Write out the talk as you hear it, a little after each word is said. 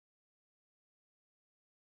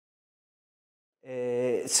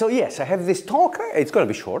So yes, I have this talk. It's going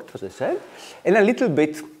to be short, as I said, and a little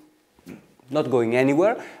bit not going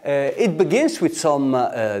anywhere. It begins with some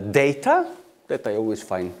data that I always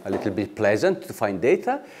find a little bit pleasant to find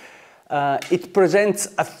data. It presents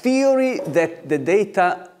a theory that the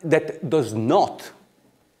data that does not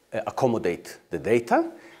accommodate the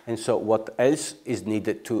data, and so what else is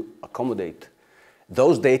needed to accommodate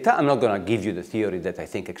those data. I'm not going to give you the theory that I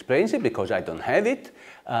think explains it because I don't have it.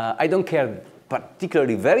 I don't care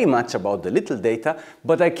particularly very much about the little data,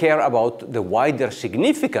 but I care about the wider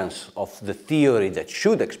significance of the theory that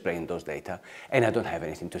should explain those data, and I don't have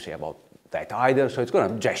anything to say about that either, so it's going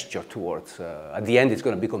to gesture towards, at the end it's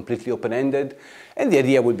going to be completely open-ended, and the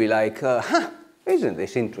idea would be like, isn't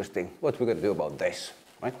this interesting? What we're going to do about this,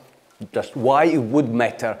 right? Just why it would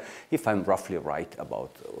matter if I'm roughly right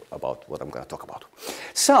about what I'm going to talk about.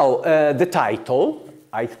 So, the title,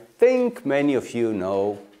 I think many of you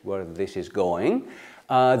know where this is going.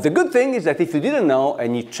 The good thing is that if you didn't know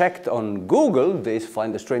and you checked on Google, this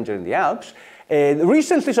Find a Stranger in the Alps,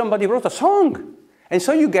 recently somebody wrote a song. And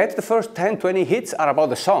so you get the first 10, 20 hits are about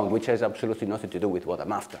the song, which has absolutely nothing to do with what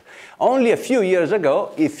I'm after. Only a few years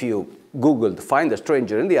ago, if you Googled Find a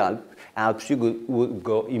Stranger in the Alps, you would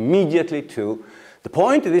go immediately to the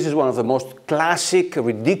point. This is one of the most classic,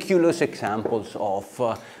 ridiculous examples of,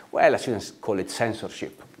 well, I shouldn't call it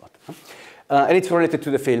censorship. But, and it's related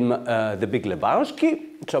to the film The Big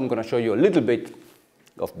Lebowski. So I'm going to show you a little bit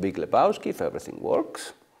of Big Lebowski, if everything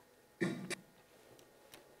works.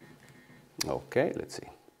 Okay, let's see.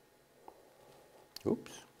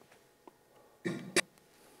 Oops.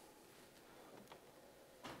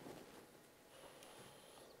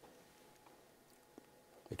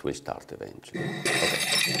 It will start eventually.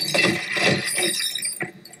 Okay.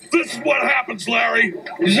 This is what happens, Larry.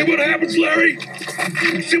 You see what happens, Larry?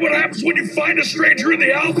 You see what happens when you find a stranger in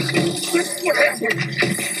the Alps? This is what happens.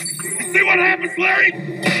 You see what happens, Larry?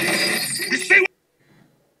 You see what...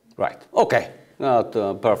 Right, okay. Not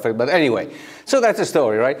perfect, but anyway. So that's the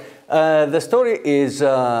story, right? The story is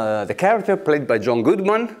the character played by John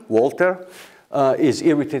Goodman, Walter, is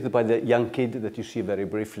irritated by the young kid that you see very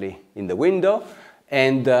briefly in the window.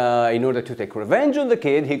 And in order to take revenge on the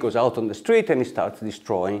kid, he goes out on the street and he starts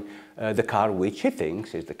destroying the car, which he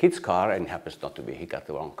thinks is the kid's car, and happens not to be. He got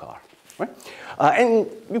the wrong car. Right? And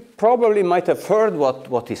you probably might have heard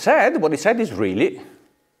what he said. What he said is really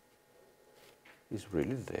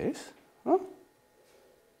this. Huh?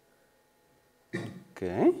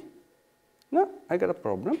 Okay. No, I got a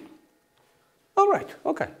problem. All right,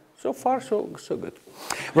 okay. So far, so good.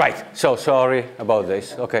 Right, so sorry about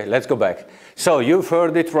this. Okay, let's go back. So you've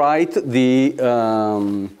heard it right.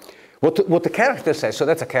 What the character says, so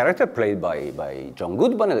that's a character played by John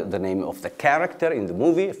Goodman. The name of the character in the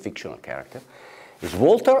movie, a fictional character, is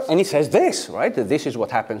Walter, and he says this, right? This is what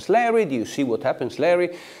happens, Larry. Do you see what happens,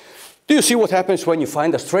 Larry? Do you see what happens when you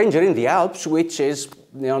find a stranger in the Alps, which is,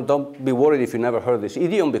 you know, don't be worried if you never heard this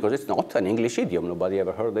idiom, because it's not an English idiom. Nobody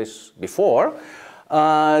ever heard this before.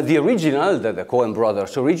 The original, the Coen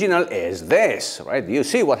brothers original, is this, right? Do you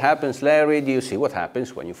see what happens, Larry? Do you see what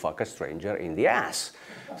happens when you fuck a stranger in the ass?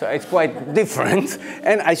 So it's quite different,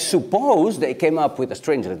 and I suppose they came up with a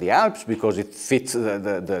stranger in the Alps because it fits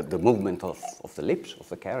the movement of the lips of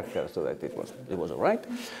the character, so that it was all right.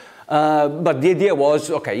 But the idea was,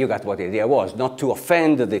 okay, you got what the idea was, not to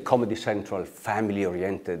offend the Comedy Central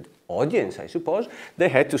family-oriented audience, I suppose. They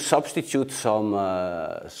had to substitute some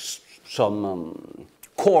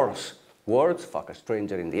coarse words, fuck a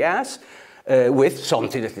stranger in the ass, with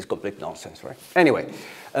something that is complete nonsense, right? Anyway,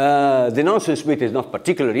 the nonsense bit is not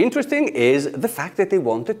particularly interesting, is the fact that they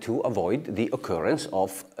wanted to avoid the occurrence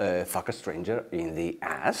of fuck a stranger in the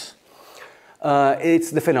ass.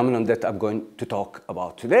 It's the phenomenon that I'm going to talk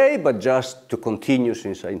about today, but just to continue,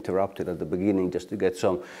 since I interrupted at the beginning, just to get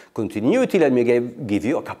some continuity, let me give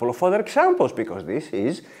you a couple of other examples, because this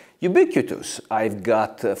is ubiquitous. I've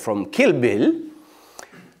got from Kill Bill,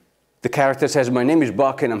 the character says, "My name is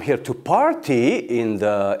Buck and I'm here to party," in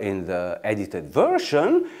the edited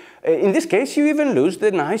version. In this case, you even lose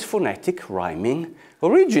the nice phonetic rhyming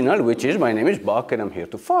original, which is, "My name is Buck and I'm here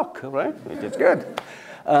to fuck," right? Which is good.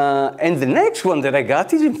 And the next one that I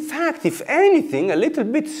got is, in fact, if anything, a little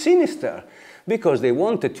bit sinister, because they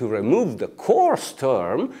wanted to remove the coarse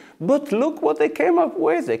term, but look what they came up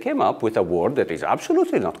with. They came up with a word that is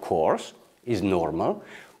absolutely not coarse, is normal,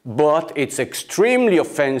 but it's extremely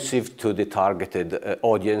offensive to the targeted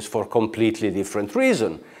audience for completely different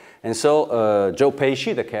reason. And so Joe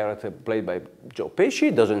Pesci, the character played by Joe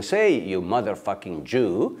Pesci, doesn't say, "You motherfucking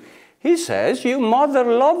Jew." He says, you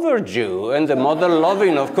mother-lover Jew. And the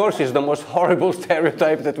mother-loving, of course, is the most horrible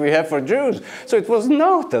stereotype that we have for Jews. So it was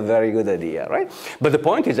not a very good idea, right? But the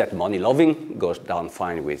point is that money-loving goes down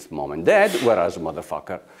fine with mom and dad, whereas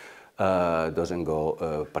motherfucker doesn't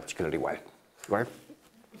go particularly well, right?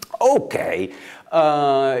 Okay,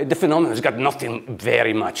 the phenomenon has got nothing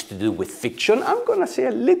very much to do with fiction. I'm going to say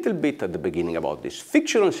a little bit at the beginning about these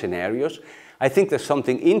fictional scenarios. I think there's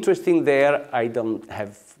something interesting there. I don't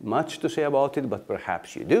have much to say about it, but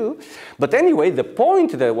perhaps you do. But anyway, the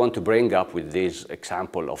point that I want to bring up with this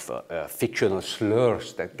example of fictional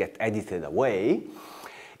slurs that get edited away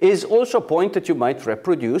is also a point that you might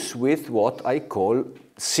reproduce with what I call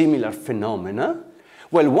similar phenomena.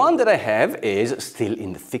 Well, one that I have is, still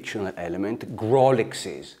in the fictional element,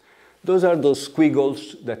 grolixes. Those are those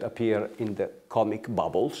squiggles that appear in the comic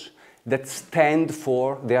bubbles that stand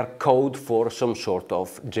for, they are code for some sort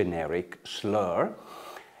of generic slur.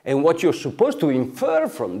 And what you're supposed to infer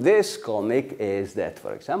from this comic is that,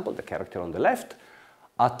 for example, the character on the left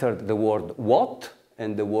uttered the word what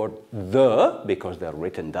and the word the, because they're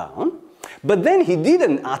written down, but then he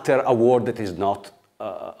didn't utter a word that is not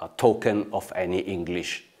a token of any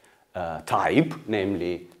English type,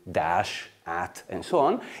 namely dash, at, and so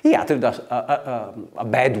on. He uttered a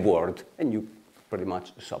bad word, and you pretty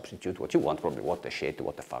much substitute what you want, probably what the shit,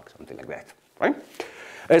 what the fuck, something like that, right?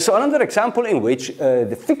 So another example in which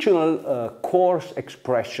the fictional coarse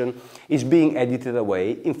expression is being edited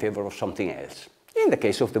away in favor of something else. In the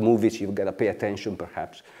case of the movies, you've got to pay attention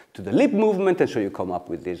perhaps to the lip movement, and so you come up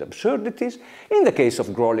with these absurdities. In the case of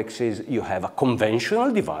grolixes, you have a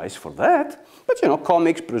conventional device for that, but you know,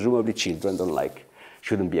 comics, presumably children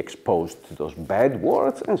shouldn't be exposed to those bad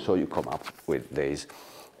words, and so you come up with these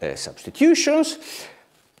substitutions.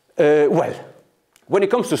 Well, when it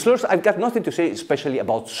comes to slurs, I've got nothing to say especially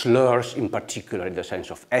about slurs in particular in the sense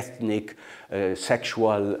of ethnic,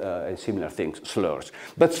 sexual, and similar things, slurs.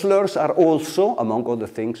 But slurs are also, among other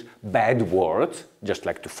things, bad words, just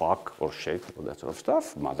like to fuck or shit or that sort of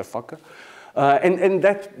stuff, motherfucker. And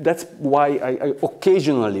that's why I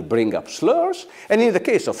occasionally bring up slurs. And in the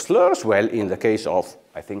case of slurs, well, in the case of,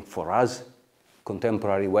 I think for us,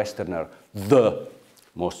 contemporary Westerner, the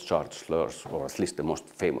most charged slurs, or at least the most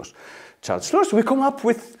famous charged slurs, we come up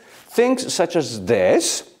with things such as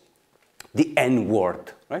this, the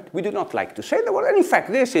N-word, right? We do not like to say the word, and in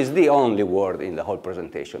fact, this is the only word in the whole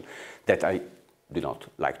presentation that I do not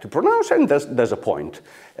like to pronounce, and there's a point.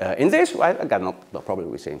 In this, well, I got no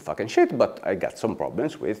problem with saying fucking shit, but I got some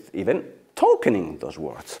problems with even tokening those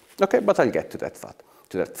words. Okay, but I'll get to that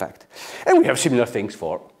fact. And we have similar things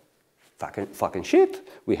for fucking shit,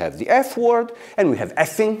 we have the F word, and we have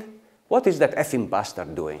effing. What is that effing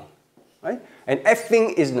bastard doing? Right? And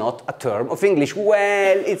effing is not a term of English.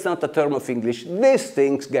 Well, it's not a term of English. These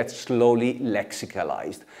things get slowly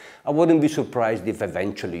lexicalized. I wouldn't be surprised if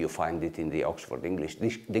eventually you find it in the Oxford English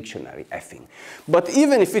Dictionary, effing. But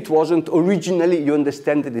even if it wasn't originally, you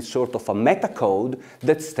understand that it's sort of a metacode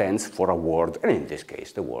that stands for a word. And in this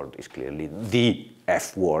case, the word is clearly the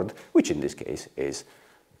F word, which in this case is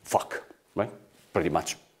fuck, right? Pretty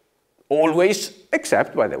much always,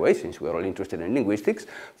 except, by the way, since we're all interested in linguistics,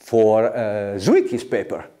 for Zwicky's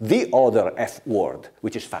paper, the other F word,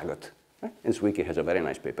 which is faggot. Right? And Zwicky has a very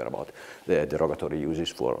nice paper about the derogatory uses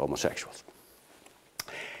for homosexuals.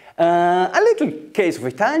 A little case of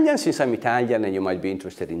Italian, since I'm Italian and you might be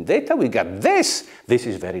interested in data, we got this. This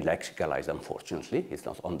is very lexicalized, unfortunately. It's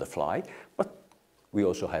not on the fly, but we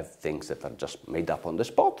also have things that are just made up on the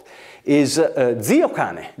spot, is zio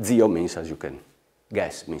cane. Zio means, as you can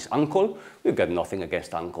guess, means uncle. We've got nothing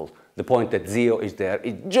against uncle. The point that zio is there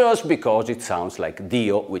is just because it sounds like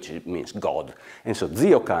Dio, which means God. And so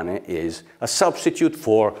zio cane is a substitute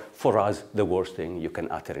for us, the worst thing you can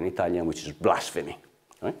utter in Italian, which is blasphemy.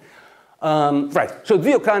 Right? Right, so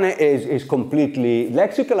zio cane is completely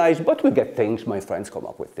lexicalized, but we get things, my friends come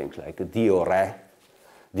up with things like Dio re,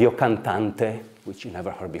 Dio cantante, which you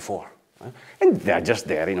never heard before. Right? And they're just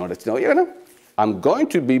there in order to know, you know, I'm going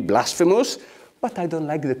to be blasphemous, but I don't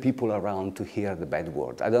like the people around to hear the bad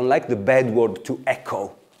word. I don't like the bad word to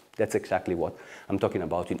echo. That's exactly what I'm talking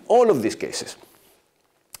about in all of these cases.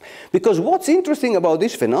 Because what's interesting about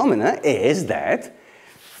this phenomena is that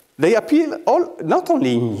they appear not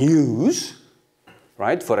only in use,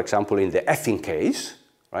 right? For example, in the effing case,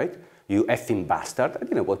 right? You effing bastard. I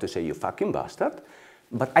didn't want to say you fucking bastard.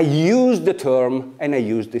 But I use the term, and I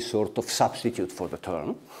use this sort of substitute for the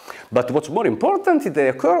term. But what's more important is they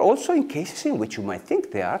occur also in cases in which you might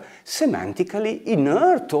think they are semantically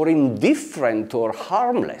inert or indifferent or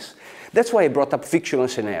harmless. That's why I brought up fictional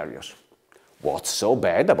scenarios. What's so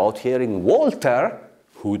bad about hearing Walter,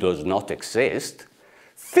 who does not exist,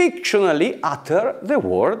 fictionally utter the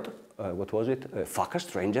word, what was it? Fuck a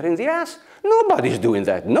stranger in the ass. Nobody's doing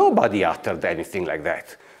that. Nobody uttered anything like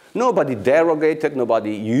that. Nobody derogated,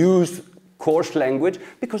 nobody used coarse language,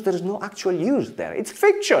 because there is no actual use there. It's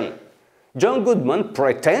fiction. John Goodman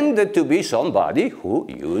pretended to be somebody who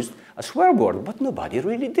used a swear word, but nobody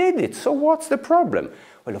really did it. So what's the problem?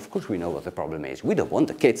 Well, of course we know what the problem is. We don't want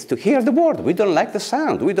the kids to hear the word. We don't like the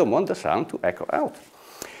sound. We don't want the sound to echo out.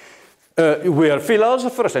 We are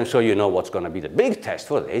philosophers, and so you know what's going to be the big test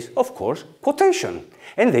for this, of course, quotation.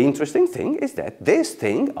 And the interesting thing is that these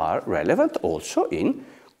things are relevant also in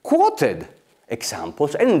quoted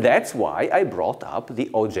examples, and that's why I brought up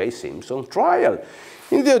the O.J. Simpson trial.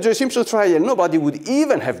 In the O.J. Simpson trial, nobody would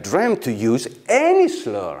even have dreamt to use any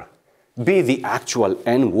slur, be the actual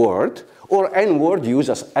N-word, or N-word used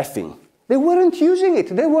as effing. They weren't using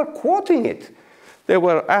it, they were quoting it. They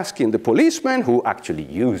were asking the policeman who actually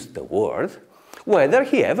used the word whether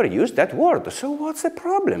he ever used that word. So what's the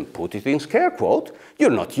problem? Put it in scare quote.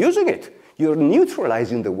 You're not using it. You're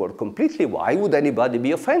neutralizing the word completely. Why would anybody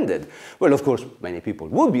be offended? Well, of course, many people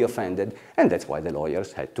would be offended, and that's why the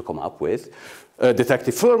lawyers had to come up with,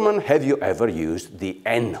 Detective Furman, have you ever used the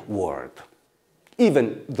N-word?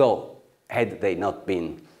 Even though, had they not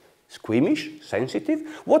been squeamish, sensitive,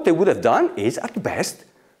 what they would have done is, at best,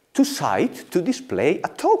 to cite, to display a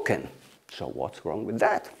token. So what's wrong with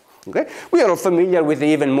that? Okay? We are all familiar with the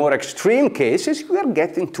even more extreme cases. We are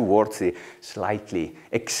getting towards the slightly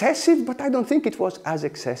excessive, but I don't think it was as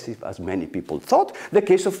excessive as many people thought. The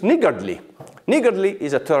case of niggardly. Niggardly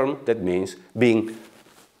is a term that means being,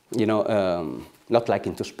 you know, not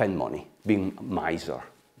liking to spend money, being miser,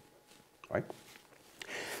 right?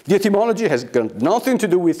 The etymology has got nothing to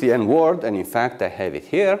do with the N-word, and in fact, I have it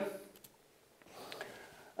here.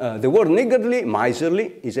 The word niggardly,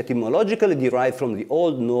 miserly, is etymologically derived from the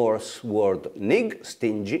Old Norse word nig,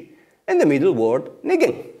 stingy, and the Middle word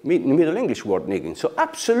nigging, Middle English word nigging. So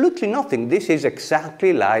absolutely nothing. This is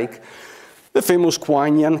exactly like the famous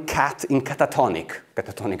Quinian cat in catatonic.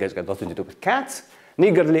 Catatonic has got nothing to do with cats.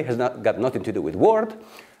 Niggardly has got nothing to do with word.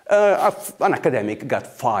 An academic got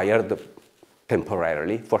fired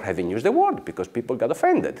temporarily for having used the word because people got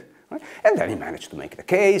offended. Right? And then he managed to make the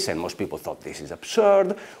case, and most people thought this is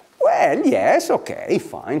absurd. Well, yes, okay,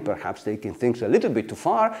 fine, perhaps taking things a little bit too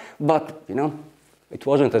far, but, you know, it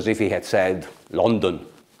wasn't as if he had said London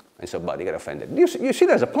and somebody got offended. You see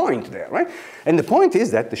there's a point there, right? And the point is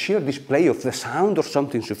that the sheer display of the sound or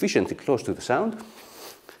something sufficiently close to the sound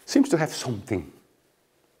seems to have something,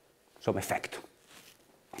 some effect.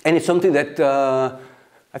 And it's something that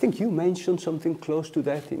I think you mentioned something close to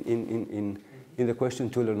that in the question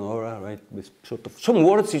to Eleonora, right? With sort of some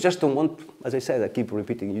words you just don't want, as I said, I keep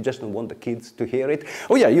repeating, you just don't want the kids to hear it.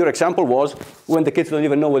 Oh yeah, your example was when the kids don't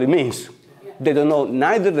even know what it means. Yeah. They don't know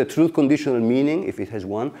neither the truth conditional meaning, if it has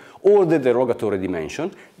one, or the derogatory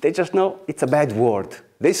dimension. They just know it's a bad word.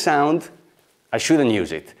 They sound, I shouldn't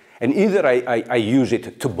use it. And either I use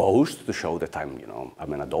it to boast, to show that I'm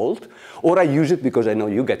an adult, or I use it because I know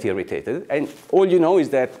you get irritated, and all you know is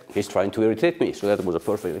that he's trying to irritate me. So that was a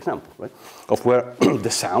perfect example, right? Of where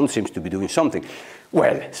the sound seems to be doing something.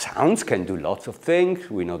 Well, sounds can do lots of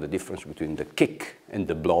things. We know the difference between the kick and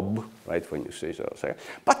the blob, right, when you say so.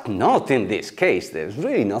 But not in this case. There's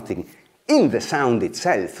really nothing in the sound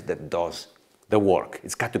itself that does the work.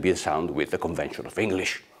 It's got to be a sound with the convention of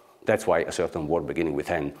English. That's why a certain word beginning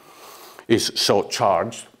with N is so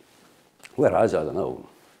charged, whereas, I don't know,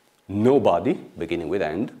 nobody beginning with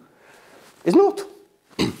end is not,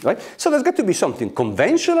 right? So there's got to be something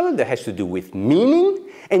conventional that has to do with meaning,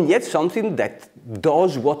 and yet something that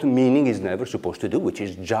does what meaning is never supposed to do, which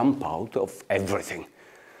is jump out of everything,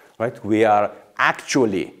 right? We are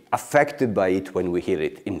actually affected by it when we hear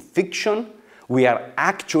it in fiction. We are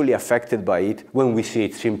actually affected by it when we see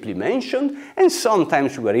it simply mentioned, and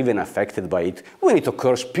sometimes we are even affected by it when it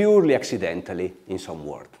occurs purely accidentally in some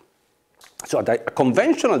word. So a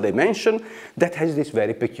conventional dimension that has these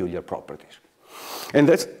very peculiar properties. And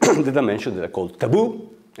that's the dimension that I call taboo,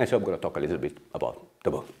 and so I'm going to talk a little bit about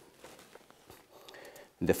taboo.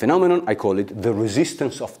 The phenomenon, I call it the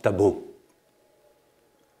resistance of taboo.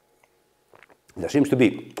 There seems to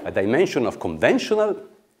be a dimension of conventional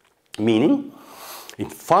meaning, in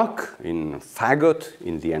fuck, in faggot,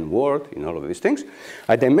 in the N-word, in all of these things,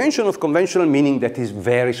 a dimension of conventional meaning that is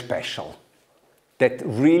very special, that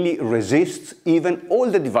really resists even all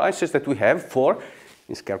the devices that we have for,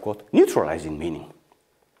 in scare quote, neutralizing meaning.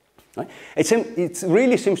 Right? It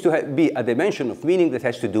really seems to be a dimension of meaning that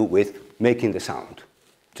has to do with making the sound,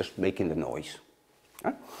 just making the noise.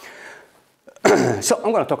 Right? So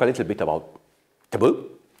I'm going to talk a little bit about taboo.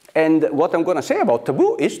 And what I'm going to say about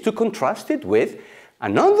taboo is to contrast it with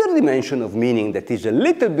another dimension of meaning that is a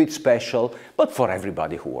little bit special, but for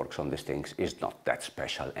everybody who works on these things is not that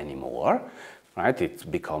special anymore, right? It's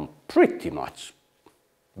become pretty much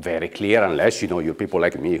very clear, unless, you're people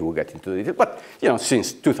like me who get into it. But,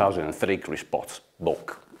 since 2003, Chris Potts'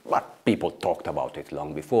 book, but people talked about it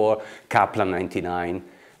long before. Kaplan, 99,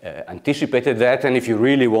 anticipated that. And if you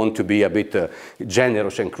really want to be a bit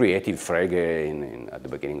generous and creative, Frege at the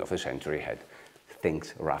beginning of the century had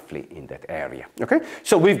things roughly in that area. Okay?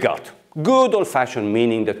 So we've got good old-fashioned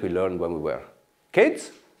meaning that we learned when we were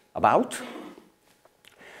kids about.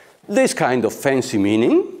 This kind of fancy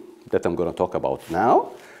meaning that I'm going to talk about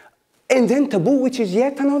now. And then taboo, which is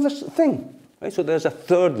yet another thing. Right? So there's a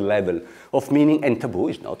third level of meaning, and taboo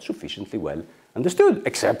is not sufficiently well understood,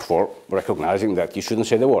 except for recognizing that you shouldn't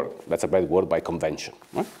say the word. That's a bad word by convention.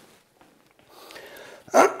 Right?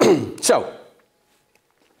 So,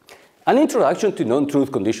 an introduction to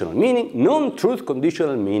non-truth-conditional meaning.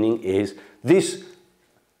 Non-truth-conditional meaning is this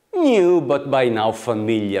new but by now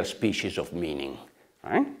familiar species of meaning.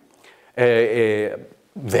 Right?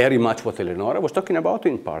 Very much what Eleonora was talking about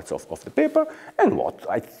in parts of the paper, and what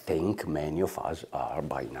I think many of us are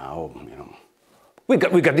by now, We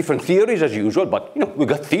got different theories as usual, but, we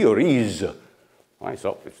got theories. Right?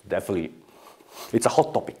 So it's definitely, it's a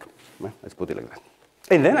hot topic. Right? Let's put it like that.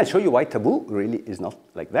 And then I'll show you why taboo really is not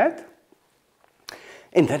like that.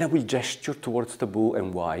 And then I will gesture towards taboo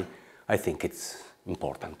and why I think it's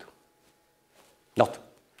important. Not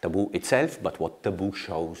taboo itself, but what taboo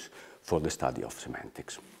shows for the study of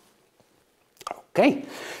semantics. Okay,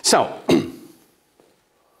 so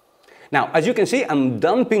now, as you can see, I'm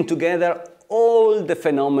dumping together all the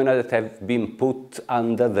phenomena that have been put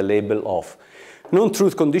under the label of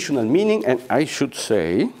non-truth-conditional meaning, and I should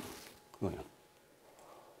say,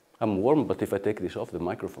 I'm warm, but if I take this off, the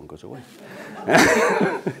microphone goes away.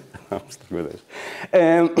 I'm stuck with this.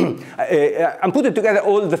 I'm putting together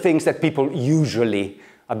all the things that people usually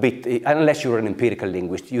unless you're an empirical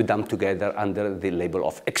linguist, you dump together under the label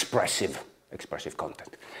of expressive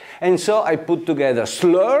content. And so I put together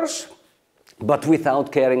slurs, but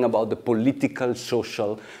without caring about the political,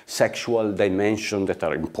 social, sexual dimension that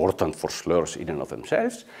are important for slurs in and of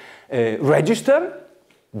themselves. Register,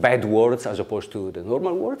 bad words as opposed to the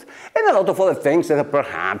normal words, and a lot of other things that are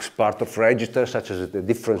perhaps part of register, such as the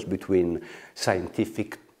difference between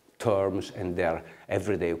scientific terms and their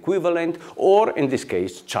everyday equivalent, or in this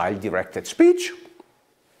case, child-directed speech,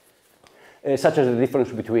 such as the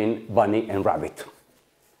difference between bunny and rabbit.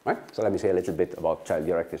 Right? So let me say a little bit about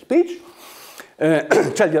child-directed speech.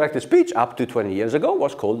 Child-directed speech up to 20 years ago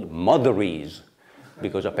was called motherese,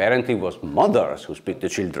 because apparently it was mothers who speak to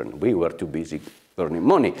children. We were too busy earning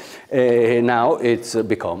money. Now it's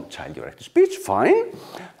become child-directed speech, fine.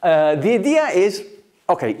 The idea is,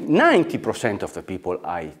 okay, 90% of the people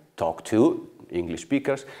I talk to, English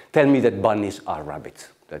speakers, tell me that bunnies are rabbits.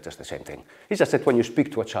 That's just the same thing. It's just that when you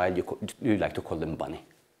speak to a child, you like to call them bunny.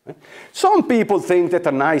 Right? Some people think that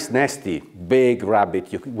a nice, nasty, big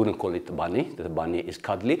rabbit, you wouldn't call it a bunny, that a bunny is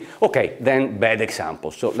cuddly. Okay, then bad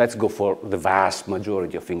example. So let's go for the vast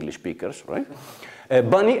majority of English speakers, right?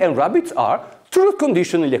 Bunny and rabbits are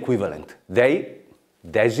truth-conditionally equivalent. They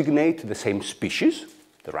designate the same species,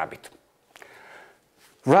 the rabbit.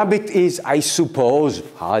 Rabbit is, I suppose,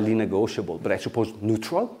 highly negotiable, but I suppose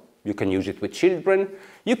neutral. You can use it with children,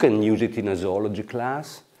 you can use it in a zoology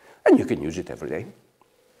class, and you can use it every day.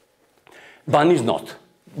 Bunny is not.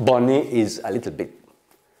 Bunny is a little bit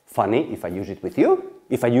funny if I use it with you.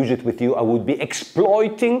 If I use it with you, I would be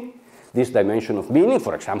exploiting this dimension of meaning.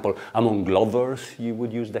 For example, among lovers, you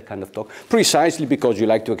would use that kind of talk, precisely because you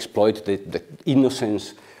like to exploit the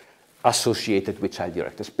innocence associated with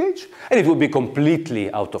child-directed speech, and it would be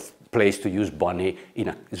completely out of place to use bunny in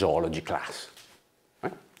a zoology class.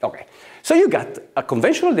 Right? Okay, so you got a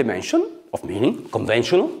conventional dimension of meaning,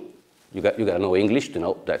 conventional. You got to know English to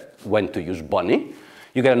know that when to use bunny.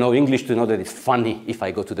 You got to know English to know that it's funny if I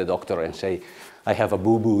go to the doctor and say, I have a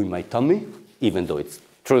boo-boo in my tummy, even though it's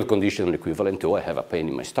truth conditional equivalent to I have a pain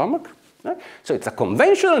in my stomach. Right? So it's a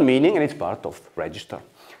conventional meaning, and it's part of register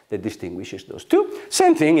that distinguishes those two.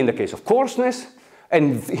 Same thing in the case of coarseness.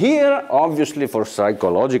 And here, obviously, for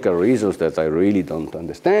psychological reasons that I really don't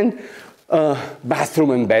understand,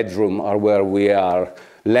 bathroom and bedroom are where we are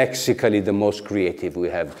lexically the most creative. We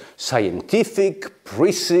have scientific,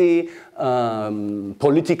 prissy,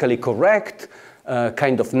 politically correct,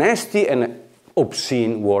 kind of nasty, and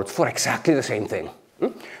obscene words for exactly the same thing.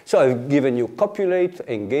 So I've given you copulate,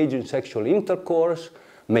 engage in sexual intercourse,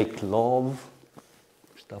 make love,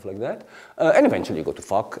 stuff like that. And eventually you go to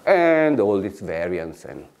fuck and all its variants,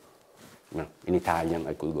 and in Italian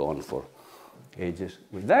I could go on for ages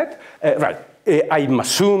with that. Right, I'm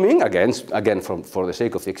assuming, again for the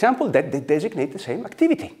sake of the example, that they designate the same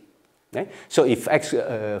activity. Okay? So if X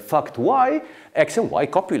fucked Y, X and Y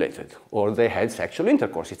copulated, or they had sexual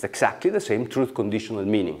intercourse. It's exactly the same truth conditional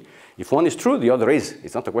meaning. If one is true, the other is.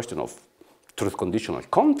 It's not a question of truth conditional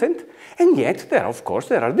content, and yet there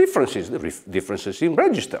are differences in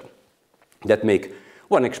register that make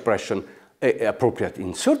one expression appropriate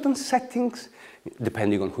in certain settings,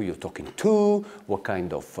 depending on who you're talking to, what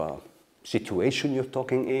kind of situation you're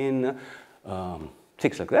talking in,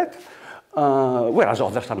 things like that, whereas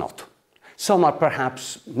others are not. Some are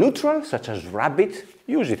perhaps neutral, such as rabbit.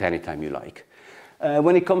 Use it anytime you like.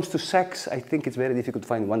 When it comes to sex, I think it's very difficult to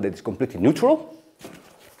find one that is completely neutral.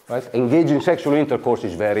 Right? Engaging in sexual intercourse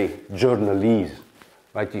is very journalese.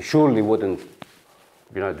 Right? You surely wouldn't,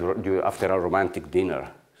 after a romantic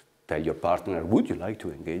dinner, tell your partner, would you like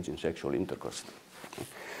to engage in sexual intercourse?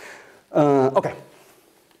 Okay.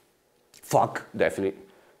 Fuck, definitely.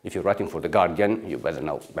 If you're writing for The Guardian, you better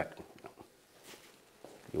know, but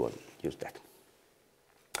you won't use that.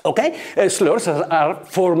 Okay, slurs are,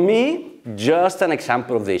 for me, just an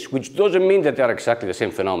example of this, which doesn't mean that they are exactly the same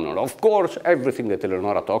phenomenon. Of course, everything that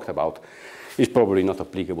Eleonora talked about is probably not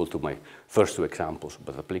applicable to my first two examples,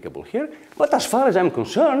 but applicable here. But as far as I'm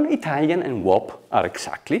concerned, Italian and WOP are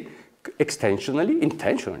exactly, intentionally,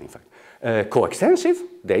 in fact, coextensive.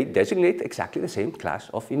 They designate exactly the same class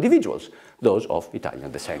of individuals, those of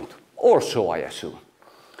Italian descent, or so I assume.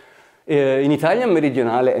 In Italian,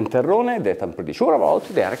 Meridionale and Terrone, that I'm pretty sure about,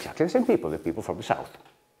 they are exactly the same people, the people from the south.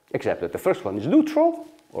 Except that the first one is neutral,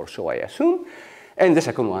 or so I assume, and the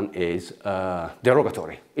second one is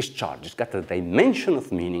derogatory. It's charged, it's got a dimension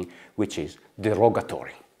of meaning which is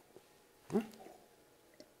derogatory.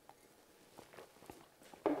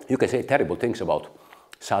 You can say terrible things about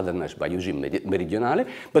southerners by using meridionale,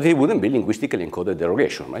 but it wouldn't be linguistically encoded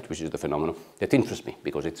derogation, right? Which is the phenomenon that interests me,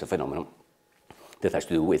 because it's a phenomenon that has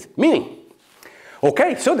to do with meaning.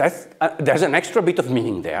 Okay, so there's an extra bit of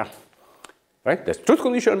meaning there, right? There's truth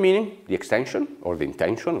conditional meaning, the extension, or the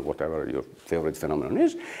intention, or whatever your favorite phenomenon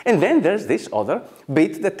is, and then there's this other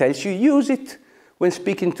bit that tells you use it when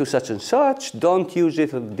speaking to such and such, don't use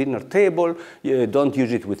it at the dinner table, don't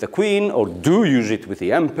use it with the queen, or do use it with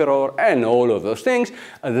the emperor, and all of those things.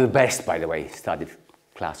 The best, by the way, studied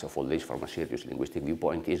class of all this from a serious linguistic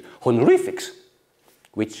viewpoint is honorifics,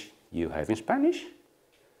 which you have in Spanish.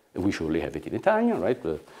 We surely have it in Italian, right?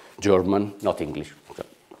 German, not English. So.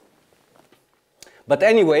 But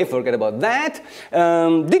anyway, forget about that.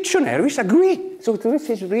 Dictionaries agree. So this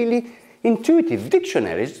is really intuitive.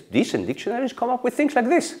 Dictionaries, decent dictionaries, come up with things like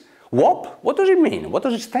this. WOP, what does it mean? What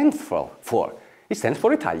does it stand for? It stands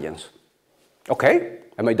for Italians. Okay,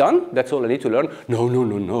 am I done? That's all I need to learn? No,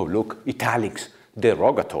 look, italics,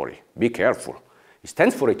 derogatory, be careful. It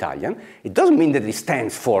stands for Italian. It doesn't mean that it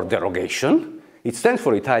stands for derogation. It stands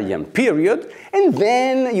for Italian, period. And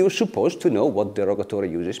then you're supposed to know what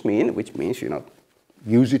derogatory uses mean, which means,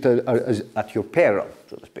 use it at your peril,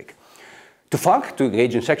 so to speak. To fuck, to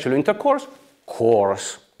engage in sexual intercourse,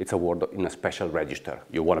 coarse. It's a word in a special register.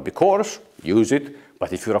 You want to be coarse, use it.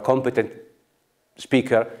 But if you're a competent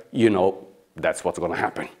speaker, you know that's what's going to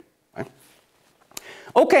happen. Right?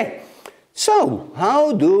 Okay, so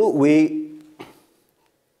how do we...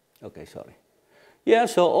 Okay, sorry. Yeah,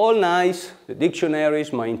 so all nice, the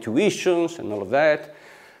dictionaries, my intuitions and all of that,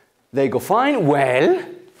 they go fine. Well,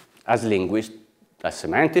 as linguists, as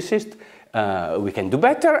semanticists, we can do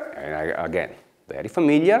better. And again, very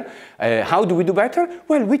familiar. How do we do better?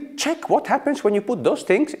 Well, we check what happens when you put those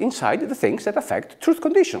things inside the things that affect truth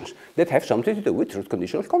conditions, that have something to do with truth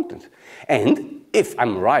conditional content. And if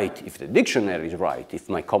I'm right, if the dictionary is right, if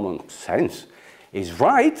my common sense is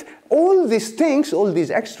right, all these things, all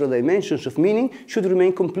these extra dimensions of meaning should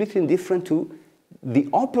remain completely indifferent to the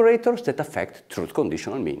operators that affect truth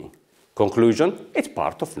conditional meaning. Conclusion, it's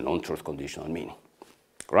part of non-truth conditional meaning,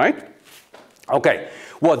 right? Okay,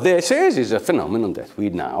 what this is a phenomenon that we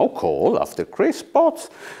now call, after Chris Potts,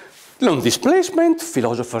 non-displacement.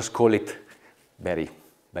 Philosophers call it, very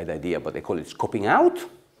bad idea, but they call it scoping out.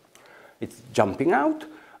 It's jumping out.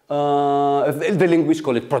 The linguists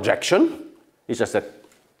call it projection. It's just that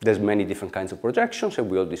there's many different kinds of projections, and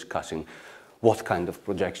we're discussing what kind of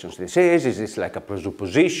projections this is. Is this like a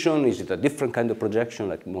presupposition? Is it a different kind of projection,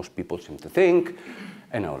 like most people seem to think?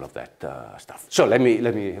 And all of that stuff. So let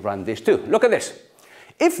me run this too. Look at this.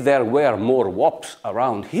 If there were more WOPs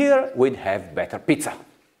around here, we'd have better pizza.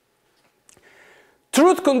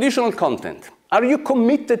 Truth conditional content. Are you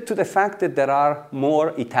committed to the fact that there are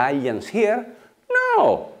more Italians here?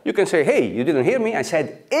 No. You can say, hey, you didn't hear me. I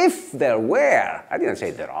said if there were. I didn't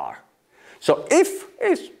say there are. So if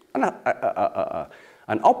is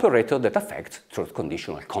an operator that affects truth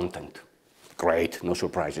conditional content. Great, no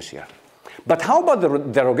surprises here. But how about the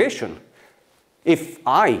derogation? If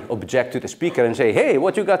I object to the speaker and say, hey,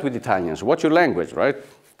 what you got with Italians? What's your language, right?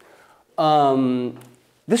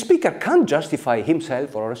 The speaker can't justify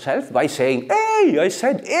himself or herself by saying, hey, I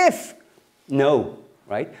said if. No,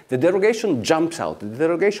 right? The derogation jumps out. The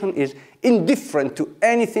derogation is indifferent to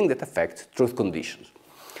anything that affects truth conditions.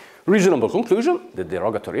 Reasonable conclusion, the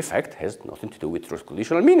derogatory effect has nothing to do with truth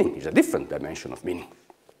conditional meaning. It's a different dimension of meaning.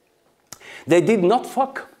 They did not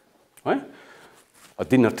fuck, right? At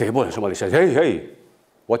dinner table, and somebody says, hey, hey,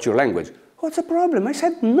 what's your language? What's the problem? I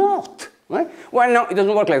said not, right? Well, no, it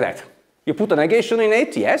doesn't work like that. You put a negation in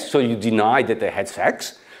it, yes, so you deny that they had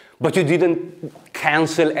sex, but you didn't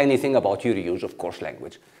cancel anything about your use of coarse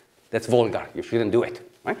language. That's vulgar. You shouldn't do it,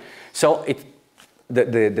 right? So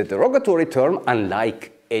the derogatory term,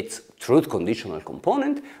 unlike its truth conditional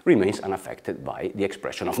component, remains unaffected by the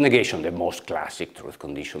expression of negation, the most classic truth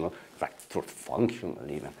conditional, in fact, truth functional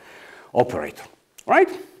even, operator, right?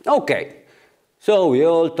 Okay. So we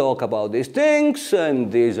all talk about these things,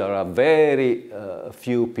 and these are a very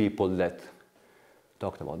few people that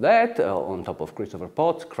talked about that, on top of Christopher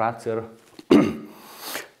Potts, Kratzer,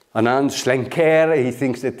 Anand Schlenker. He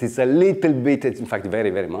thinks that it's a little bit, it's in fact very,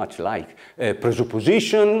 very much like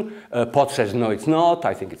presupposition. Potts says, no, it's not.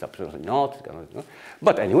 I think it's absolutely not.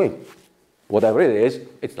 But anyway, whatever it is,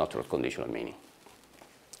 it's not truth conditional meaning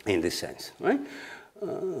in this sense, right?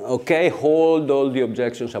 Okay, hold all the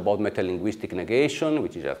objections about metalinguistic negation,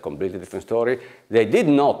 which is a completely different story. They did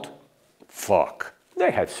not fuck. They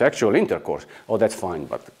had sexual intercourse. Oh, that's fine,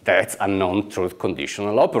 but that's a non-truth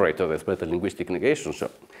conditional operator. That's metalinguistic negation. So,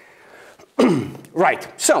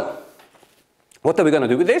 right. So, what are we going to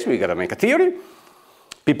do with this? We're going to make a theory.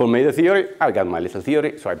 People made a theory. I got my little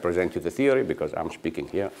theory, so I present you the theory because I'm speaking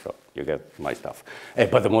here, so you get my stuff.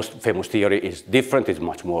 But the most famous theory is different. It's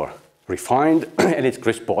much more refined, and it's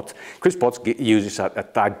Chris Potts. Chris Potts uses a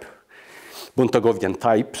type, Montagovian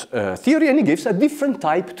types theory, and he gives a different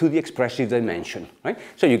type to the expressive dimension, right?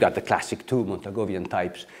 So you got the classic two Montagovian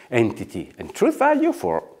types, entity and truth value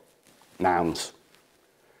for nouns,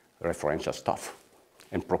 referential stuff,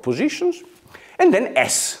 and propositions, and then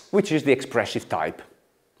S, which is the expressive type.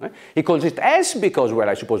 Right? He calls it S because, well,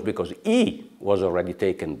 I suppose because E was already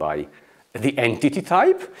taken by the entity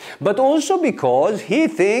type, but also because he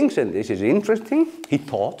thinks, and this is interesting, he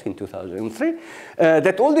thought in 2003,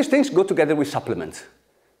 that all these things go together with supplements.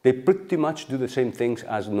 They pretty much do the same things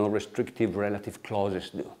as non-restrictive relative clauses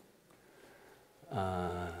do.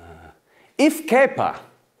 If Kepa,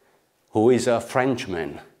 who is a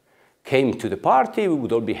Frenchman, came to the party, we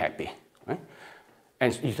would all be happy. Right?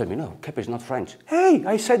 And you tell me, no, Kepa is not French. Hey,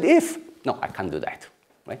 I said if. No, I can't do that.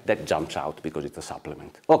 Right? That jumps out because it's a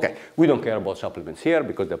supplement. Okay, we don't care about supplements here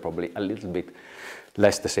because they're probably a little bit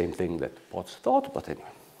less the same thing that Potts thought, but anyway.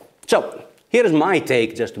 So, here is my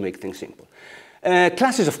take just to make things simple.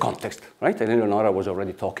 Classes of context, right? And Eleonora was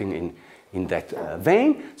already talking in that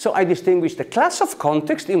vein. So I distinguish the class of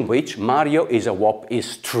context in which Mario is a WOP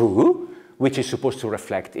is true, which is supposed to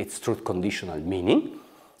reflect its truth conditional meaning.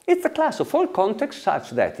 It's a class of all contexts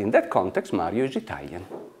such that in that context Mario is Italian,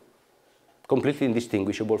 completely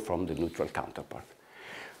indistinguishable from the neutral counterpart.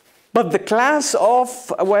 But the class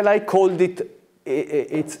of, well, I called it,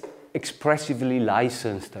 it's expressively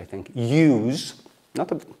licensed, I think, use.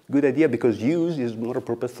 Not a good idea because use is more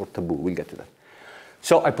appropriate for taboo. We'll get to that.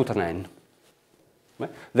 So I put an N.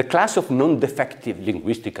 Right? The class of non-defective,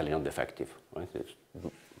 linguistically non-defective. Right? There's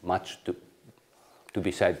much to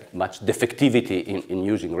be said, much defectivity in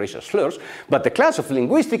using racial slurs, but the class of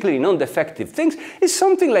linguistically non-defective things is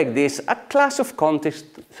something like this, a class of context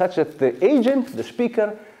such that the agent, the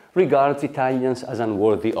speaker, regards Italians as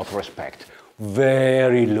unworthy of respect,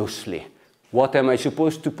 very loosely. What am I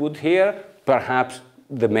supposed to put here? Perhaps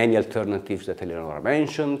the many alternatives that Eleonora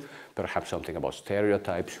mentioned, perhaps something about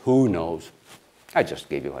stereotypes, who knows? I just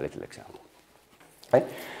gave you a little example. Right?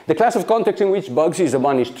 The class of context in which Bugsy is a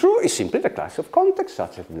bunny is true is simply the class of context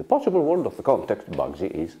such that in the possible world of the context, Bugsy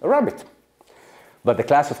is a rabbit. But the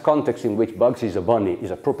class of context in which Bugsy is a bunny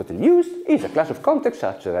is appropriately used is a class of context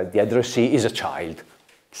such that the addressee is a child.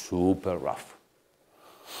 Super rough.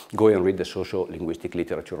 Go and read the socio-linguistic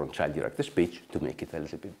literature on child-directed speech to make it a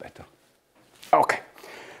little bit better. Okay.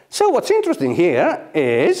 So what's interesting here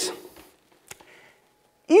is,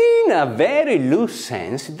 in a very loose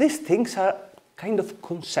sense, these things are kind of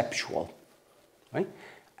conceptual, right?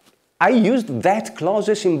 I used that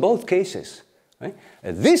clauses in both cases. Right?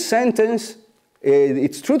 This sentence,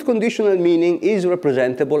 its truth conditional meaning is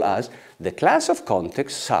representable as the class of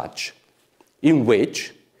context such in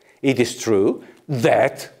which it is true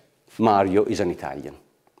that Mario is an Italian.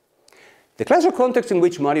 The class of context in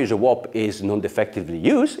which Mario is a WOP is non-defectively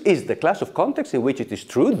used is the class of context in which it is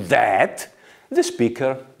true that the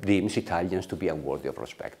speaker deems Italians to be unworthy of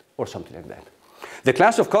respect, or something like that. The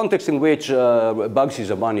class of context in which Bugs is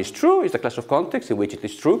a bunny is true is the class of context in which it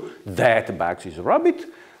is true that Bugs is a rabbit.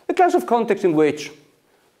 The class of context in which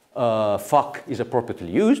fuck is appropriately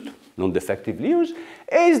used, non-defectively used,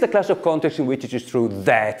 is the class of context in which it is true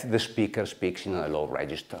that the speaker speaks in a low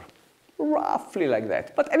register. Roughly like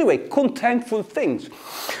that. But anyway, contentful things.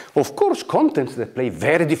 Of course, contents that play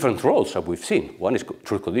very different roles, as we've seen. One is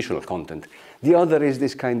truth conditional content. The other is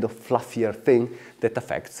this kind of fluffier thing that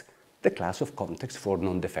affects the class of context for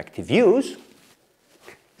non-defective use.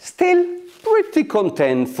 Still pretty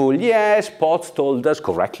contentful. Yes, Potts told us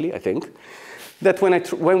correctly, I think, that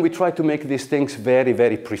when we try to make these things very,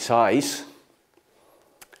 very precise,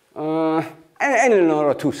 and in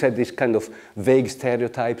order to set this kind of vague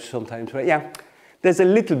stereotypes sometimes, right? Yeah, there's a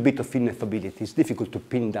little bit of ineffability. It's difficult to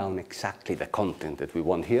pin down exactly the content that we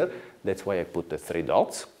want here. That's why I put the 3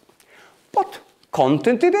 dots. But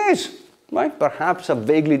content it is, right? Perhaps a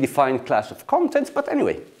vaguely defined class of contents, but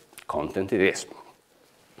anyway, content it is.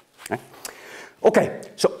 Okay,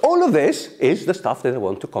 so all of this is the stuff that I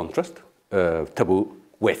want to contrast taboo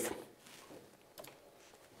with.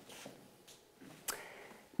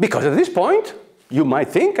 Because at this point, you might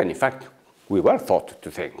think, and in fact, we were taught to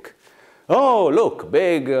think, oh, look,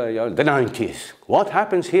 big, the 90s. What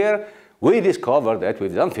happens here? We discovered that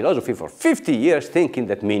we've done philosophy for 50 years thinking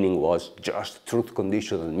that meaning was just truth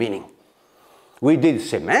conditional meaning. We did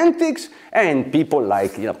semantics, and people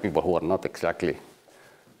like, people who are not exactly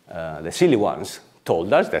the silly ones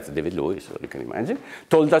told us, that's David Lewis, you can imagine,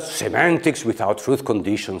 told us semantics without truth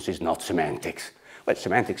conditions is not semantics. Well,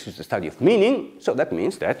 semantics is the study of meaning, so that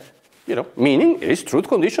means that, meaning is truth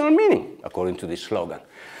conditional meaning, according to this slogan.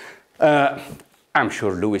 I'm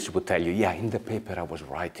sure Lewis would tell you, yeah, in the paper I was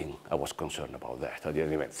writing, I was concerned about that. I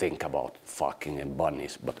didn't even think about fucking and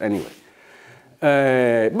bunnies, but anyway.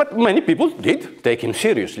 But many people did take him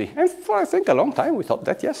seriously. And for, I think, a long time, we thought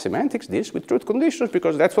that, yes, semantics deals with truth conditions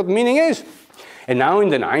because that's what meaning is. And now in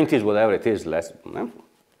the 90s, whatever it is,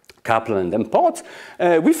 Kaplan and then Potts,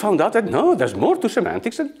 we found out that no, there's more to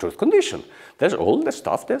semantics than truth condition. There's all the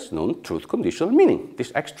stuff that's non-truth conditional meaning,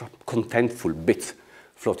 these extra contentful bits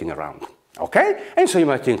floating around. Okay? And so you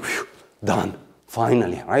might think, phew, done,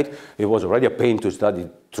 finally, right? It was already a pain to study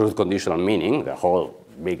truth conditional meaning, the whole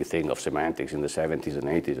big thing of semantics in the 70s and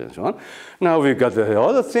 80s and so on. Now we've got the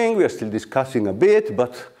other thing, we are still discussing a bit,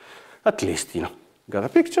 but at least, got a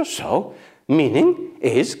picture. So meaning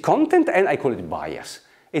is content, and I call it bias.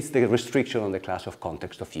 It's the restriction on the class of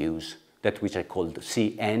context of use, that which I called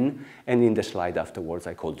CN, and in the slide afterwards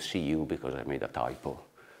I called CU because I made a typo,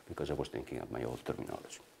 because I was thinking of my old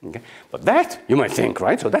terminology. Okay? But that, you might think,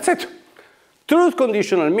 right? So that's it. Truth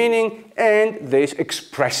conditional meaning and this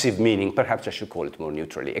expressive meaning. Perhaps I should call it more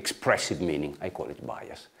neutrally. Expressive meaning, I call it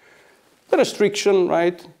bias. The restriction,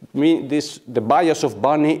 right? The bias of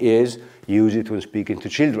bunny is use it when speaking to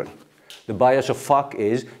children. The bias of fuck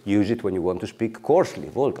is use it when you want to speak coarsely,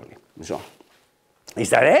 vulgarly, and so on. Is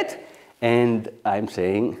that it? And I'm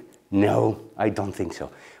saying, no, I don't think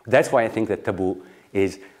so. That's why I think that taboo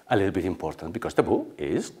is a little bit important, because taboo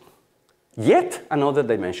is yet another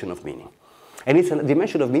dimension of meaning. And it's a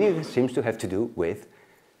dimension of meaning that seems to have to do with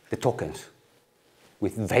the tokens,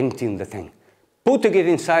 with venting the thing, putting it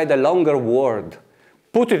inside a longer word,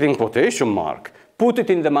 put it in quotation mark, put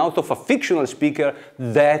it in the mouth of a fictional speaker,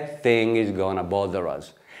 that thing is gonna bother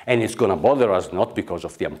us. And it's gonna bother us not because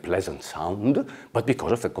of the unpleasant sound, but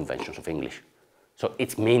because of the conventions of English. So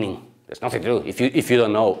it's meaning, there's nothing to do. If you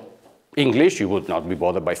don't know English, you would not be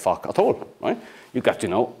bothered by fuck at all, right? You got to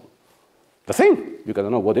know the thing, you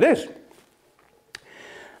gotta know what it is.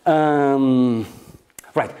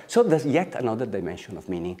 Right, so there's yet another dimension of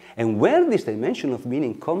meaning. And where this dimension of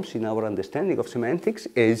meaning comes in our understanding of semantics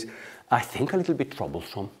is, I think, a little bit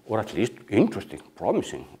troublesome, or at least interesting,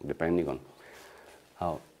 promising, depending on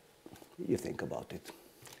how you think about it.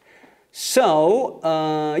 So,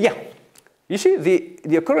 yeah, you see,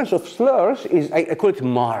 the occurrence of slurs is, I call it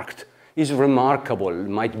marked, is remarkable. It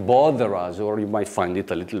might bother us, or you might find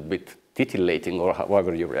it a little bit titillating, or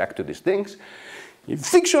however you react to these things. In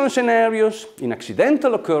fictional scenarios, in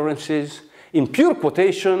accidental occurrences, in pure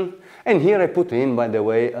quotation, and here I put in, by the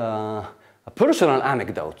way, a personal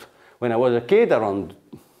anecdote. When I was a kid, around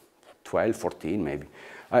 12, 14 maybe,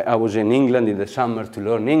 I was in England in the summer to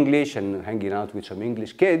learn English and hanging out with some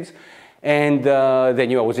English kids. And they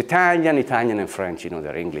knew I was Italian and French, you know,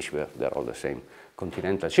 they're English, they're all the same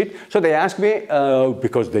continental shit. So they asked me,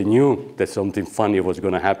 because they knew that something funny was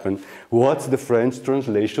going to happen, what's the French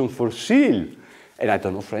translation for seal? And I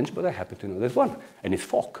don't know French, but I happen to know that one. And it's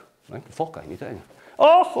phoque, right? Foca in Italian.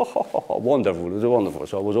 Oh, wonderful, it was wonderful.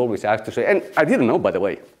 So I was always asked to say, and I didn't know, by the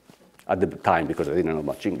way, at the time, because I didn't know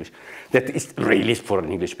much English, that it really, for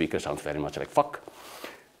an English speaker, sounds very much like fuck.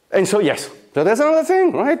 And so, yes, so that's another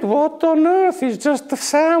thing, right? What on earth is just the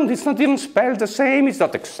sound? It's not even spelled the same. It's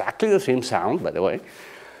not exactly the same sound, by the way.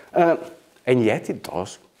 And yet it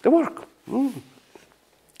does the work. Mm.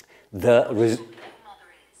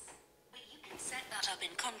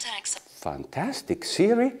 Fantastic.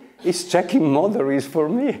 Siri is checking mother is for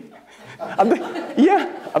me. A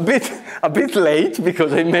bit late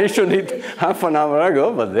because I mentioned it half an hour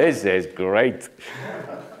ago, but this is great.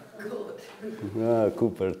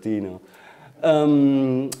 Cupertino.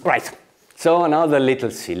 Right, so another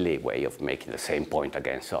little silly way of making the same point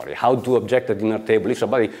again, sorry. How to object at dinner table. If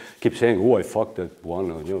somebody keeps saying, oh, I fucked that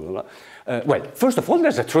one, or blah, blah, blah. Well, first of all,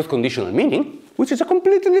 there's a truth-conditional meaning, which is a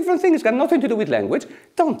completely different thing. It's got nothing to do with language.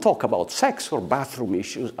 Don't talk about sex or bathroom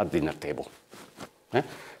issues at dinner table.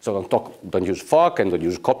 So don't use fuck, and don't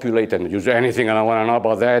use copulate, and don't use anything, and I want to know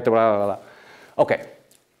about that, blah, blah, blah. Okay.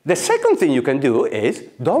 The second thing you can do is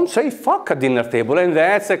don't say fuck at dinner table, and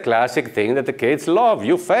that's a classic thing that the kids love.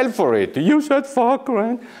 You fell for it. You said fuck,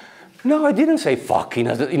 right? No, I didn't say fuck in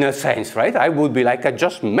a sense, right? I would be like, I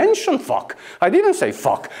just mentioned fuck. I didn't say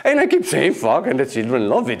fuck, and I keep saying fuck, and the children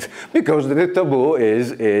love it because the taboo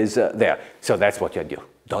is there. So that's what you do.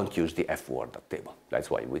 Don't use the F word at table. That's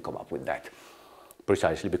why we come up with that,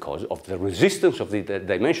 precisely because of the resistance of the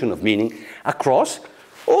dimension of meaning across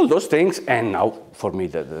all those things. And now, for me,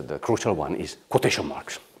 the crucial one is quotation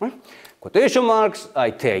marks. Right? Quotation marks,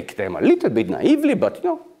 I take them a little bit naively, but you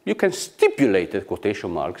know, you can stipulate that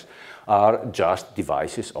quotation marks are just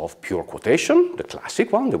devices of pure quotation, the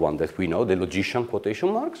classic one, the one that we know, the logician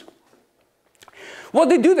quotation marks. What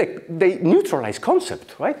they do, they neutralize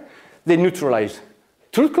concept, right? They neutralize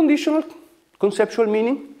truth-conditional conceptual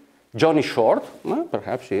meaning. John is short, well,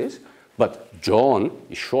 perhaps he is. But John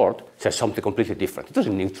is short, says something completely different. It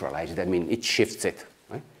doesn't neutralize it, I mean, it shifts it.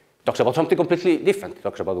 Right? It talks about something completely different. It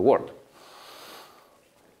talks about the word.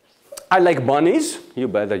 I like bunnies. You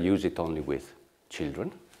better use it only with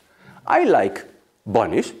children. I like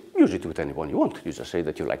bunnies. Use it with anyone you want. You just say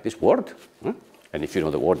that you like this word. And if you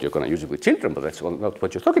know the word, you're going to use it with children, but that's not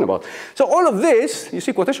what you're talking about. So all of this, you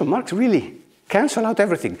see, quotation marks really cancel out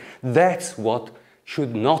everything. That's what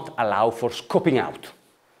should not allow for scoping out.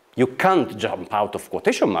 You can't jump out of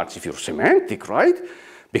quotation marks if you're semantic, right?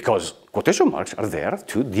 Because quotation marks are there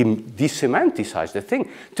to desemanticize the thing,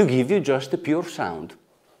 to give you just the pure sound.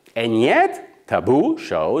 And yet, taboo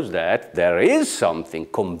shows that there is something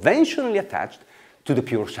conventionally attached to the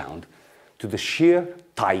pure sound, to the sheer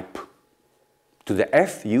type, to the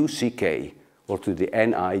F-U-C-K, or to the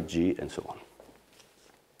N-I-G, and so on.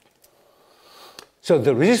 So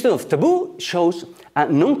the resistance of taboo shows a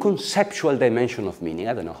non-conceptual dimension of meaning.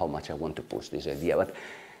 I don't know how much I want to push this idea, but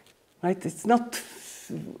right, it's not,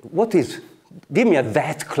 what is, give me a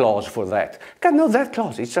that clause for that. Got no that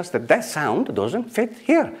clause, it's just that that sound doesn't fit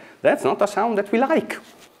here. That's not a sound that we like,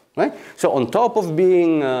 right? So on top of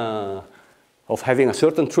being, of having a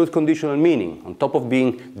certain truth-conditional meaning, on top of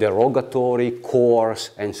being derogatory,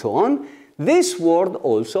 coarse, and so on, this word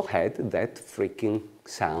also had that freaking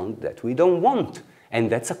sound that we don't want. And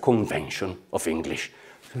that's a convention of English.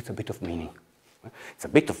 So it's a bit of meaning. It's a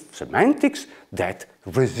bit of semantics that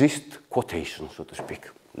resist quotation, so to speak.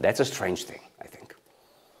 That's a strange thing, I think.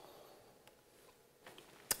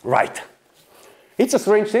 Right. It's a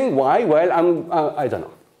strange thing. Why? Well, I don't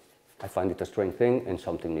know. I find it a strange thing, and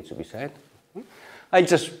something needs to be said.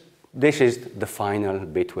 This is the final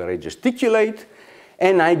bit where I gesticulate,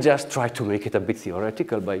 and I just try to make it a bit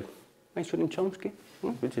theoretical by mentioning Chomsky,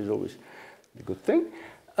 which is always a good thing.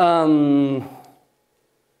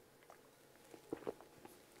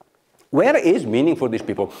 Where is meaning for these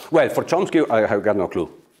people? Well, for Chomsky, I have got no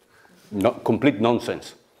clue. Complete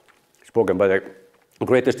nonsense. Spoken by the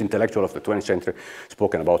greatest intellectual of the 20th century,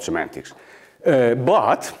 spoken about semantics.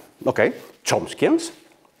 But, okay, Chomskyans,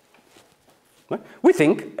 we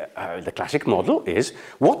think the classic model is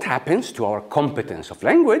what happens to our competence of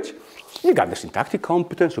language. You got the syntactic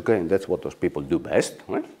competence, okay, and that's what those people do best,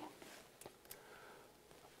 right?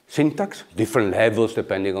 Syntax, different levels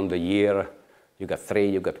depending on the year. You got 3,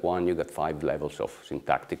 you got 1, you got 5 levels of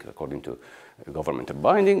syntactic according to governmental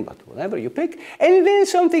binding, but whatever you pick. And then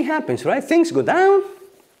something happens, right? Things go down,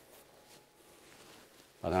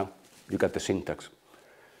 I don't know, you got the syntax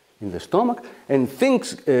in the stomach, and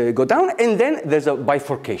things go down, and then there's a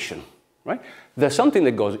bifurcation, right? There's something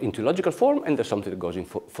that goes into logical form, and there's something that goes in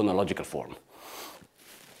phonological form.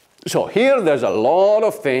 So here there's a lot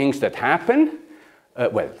of things that happen.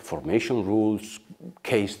 Well, formation rules,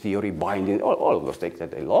 case theory, binding, all of those things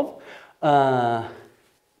that I love.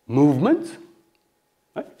 Movement,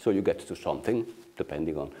 right? So you get to something,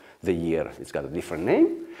 depending on the year, it's got a different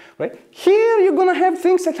name, right? Here you're going to have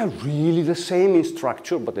things that are really the same in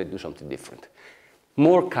structure, but they do something different.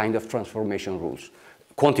 More kind of transformation rules.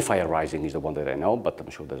 Quantifier rising is the one that I know, but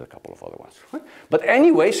I'm sure there's a couple of other ones. Right? But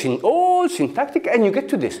anyway, all syntactic, and you get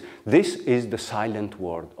to this. This is the silent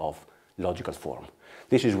word of logical form.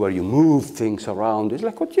 This is where you move things around. It's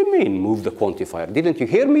like, what do you mean, move the quantifier? Didn't you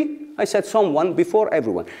hear me? I said someone before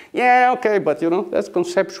everyone. Yeah, okay, but you know, that's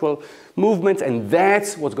conceptual movement, and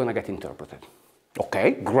that's what's going to get interpreted.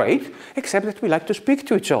 Okay, great, except that we like to speak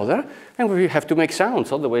to each other, and we have to make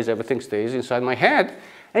sounds, otherwise everything stays inside my head.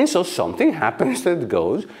 And so something happens that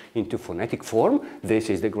goes into phonetic form. This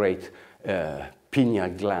is the great pineal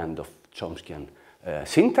gland of Chomskyan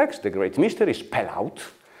syntax, the great mystery, spell out.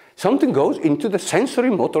 Something goes into the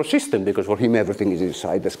sensory motor system, because for him everything is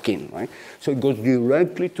inside the skin, right? So it goes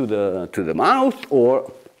directly to the mouth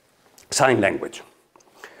or sign language.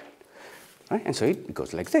 Right? And so it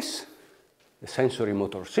goes like this. The sensory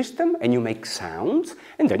motor system, and you make sounds,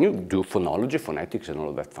 and then you do phonology, phonetics, and all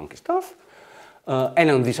of that funky stuff.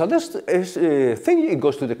 And on this other thing, it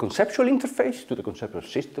goes to the conceptual interface, to the conceptual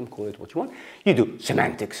system, call it what you want. You do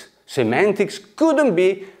semantics. Semantics couldn't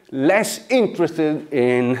be less interested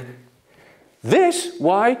in this.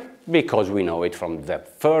 Why? Because we know it from the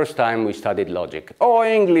first time we studied logic. Oh,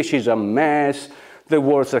 English is a mess. The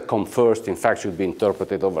words that come first, in fact, should be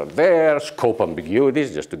interpreted over there. Scope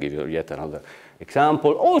ambiguities, just to give you yet another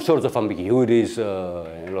example. All sorts of ambiguities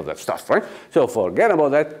and all that stuff, right? So forget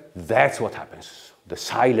about that. That's what happens. The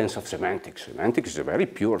silence of semantics. Semantics is a very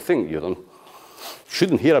pure thing. You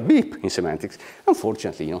shouldn't hear a beep in semantics.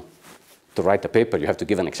 Unfortunately, you know, to write a paper, you have to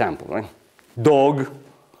give an example, right? Dog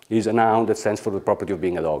is a noun that stands for the property of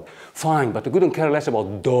being a dog. Fine, but I couldn't care less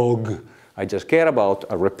about dog. I just care about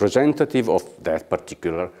a representative of that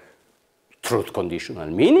particular truth-conditional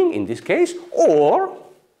meaning, in this case, or,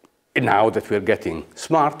 now that we're getting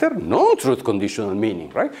smarter, non-truth-conditional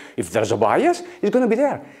meaning, right? If there's a bias, it's going to be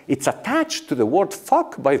there. It's attached to the word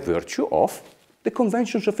fuck by virtue of the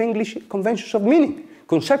conventions of English, conventions of meaning,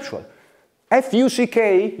 conceptual.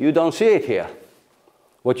 F-U-C-K, you don't see it here.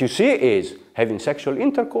 What you see is having sexual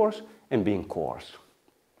intercourse and being coarse.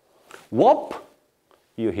 WOP,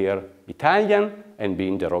 you hear Italian and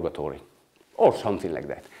being derogatory, or something like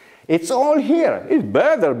that. It's all here. It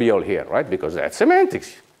better be all here, right? Because that's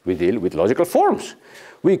semantics. We deal with logical forms.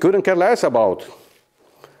 We couldn't care less about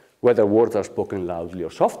whether words are spoken loudly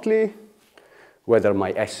or softly, whether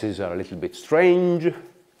my S's are a little bit strange,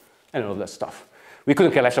 and all that stuff. We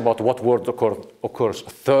couldn't care less about what word occurs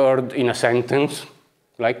third in a sentence,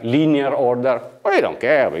 like linear order. We don't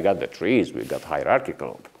care. We got the trees. We got hierarchical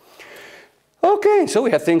order. Okay, so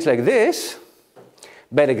we have things like this.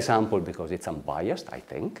 Bad example because it's unbiased, I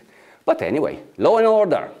think. But anyway, law and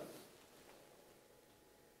order.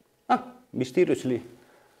 Mysteriously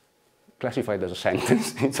classified as a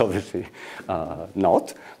sentence. It's obviously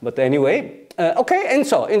not. But anyway, okay, and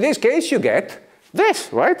so in this case you get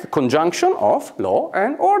this, right? Conjunction of law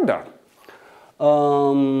and order.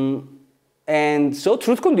 And so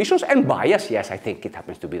truth conditions and bias, yes, I think it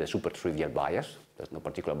happens to be the super trivial bias. There's no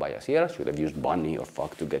particular bias here. I should have used bunny or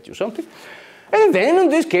fuck to get you something. And then in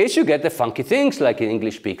this case you get the funky things, like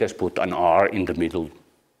English speakers put an R in the middle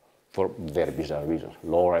for very bizarre reasons.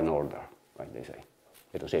 Law and order, right, they say.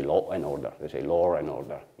 They don't say law and order, they say law and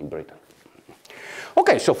order in Britain.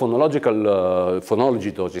 Okay, so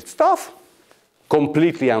phonology does its stuff,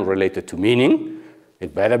 completely unrelated to meaning.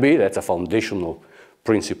 It better be, that's a foundational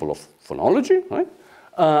principle of phonology, right?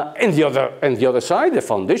 And the other side, the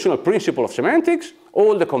foundational principle of semantics,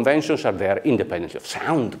 all the conventions are there independently of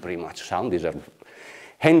sound, pretty much. Sound is a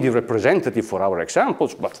handy representative for our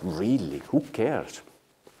examples, but really, who cares?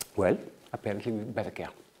 Well, apparently we better care.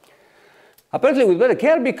 Apparently we better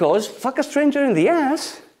care because fuck a stranger in the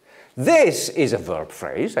ass, this is a verb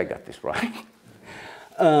phrase, I got this right.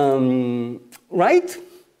 Right?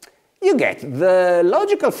 You get the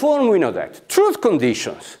logical form, we know that. Truth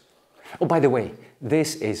conditions. Oh, by the way,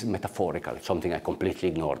 this is metaphorical. It's something I completely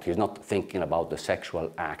ignored. He's not thinking about the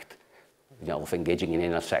sexual act of engaging in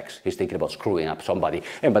anal sex. He's thinking about screwing up somebody.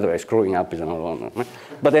 And by the way, screwing up is another one.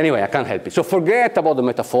 But anyway, I can't help it. So forget about the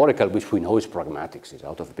metaphorical, which we know is pragmatics, is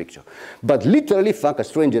out of the picture. But literally, fuck a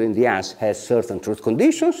stranger in the ass has certain truth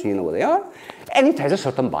conditions, you know what they are, and it has a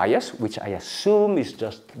certain bias, which I assume is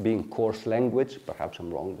just being coarse language. Perhaps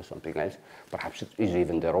I'm wrong, there's something else. Perhaps it is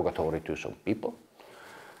even derogatory to some people.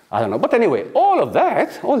 I don't know. But anyway, all of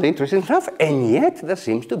that, all the interesting stuff, and yet there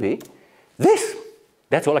seems to be this.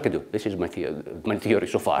 That's all I can do. This is my theory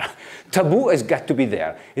so far. Taboo has got to be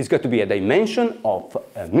there. It's got to be a dimension of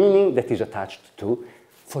meaning that is attached to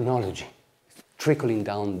phonology, trickling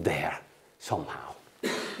down there somehow.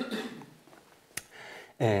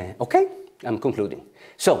 Okay, I'm concluding.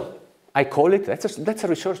 So I call it, that's a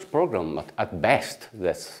research program at best.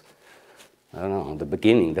 That's, I don't know, the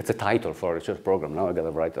beginning. That's a title for a research program. Now I got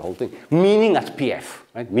to write the whole thing. Meaning at PF,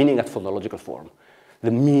 right? Meaning at phonological form. The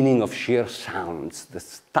meaning of sheer sounds, the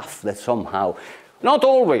stuff that somehow, not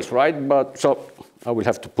always, right? But so I will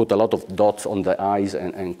have to put a lot of dots on the I's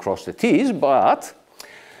and cross the T's, but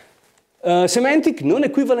semantic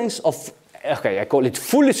non-equivalence of, okay, I call it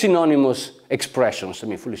fully synonymous expressions. I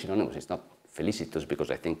mean, fully synonymous is not felicitous because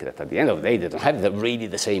I think that at the end of the day, they don't have really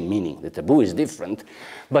the same meaning. The taboo is different.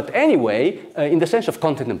 But anyway, in the sense of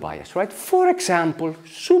content and bias, right? For example,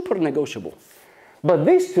 super negotiable. But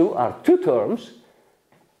these two are two terms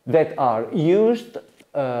that are used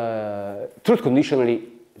truth conditionally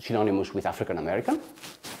synonymous with African American,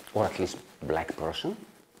 or at least black person.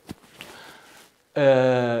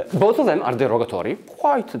 Both of them are derogatory,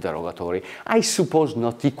 quite derogatory. I suppose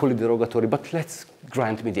not equally derogatory, but let's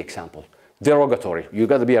grant me the example. Derogatory, you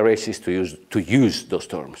got to be a racist to use those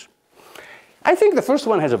terms. I think the first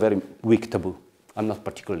one has a very weak taboo. I'm not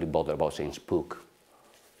particularly bothered about saying spook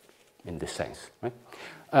in this sense, right?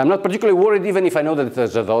 I'm not particularly worried, even if I know that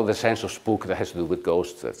there's the sense of spook that has to do with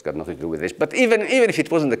ghosts. That's got nothing to do with this. But even if it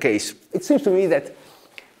wasn't the case, it seems to me that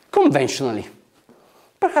conventionally,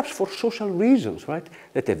 perhaps for social reasons, right,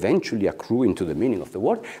 that eventually accrue into the meaning of the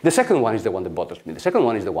word. The second one is the one that bothers me. The second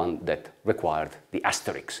one is the one that required the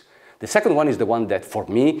asterisks. The second one is the one that, for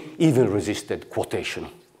me, even resisted quotation.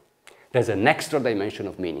 There's an extra dimension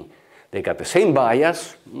of meaning. They got the same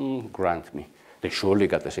bias, grant me. They surely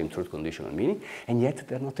got the same truth conditional meaning, and yet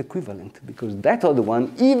they're not equivalent, because that other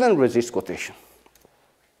one even resists quotation.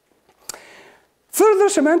 Further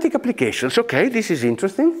semantic applications. Okay, this is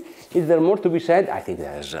interesting. Is there more to be said? I think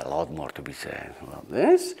there's a lot more to be said about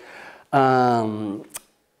this. I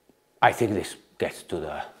think this gets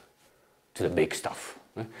to the big stuff.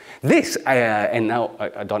 This, and now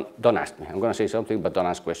don't ask me. I'm going to say something, but don't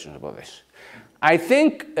ask questions about this. I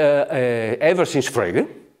think ever since Frege,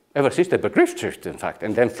 ever since the Begriffsschrift, in fact,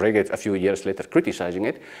 and then Frege a few years later criticizing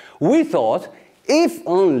it, we thought if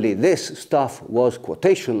only this stuff was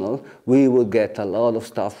quotational, we would get a lot of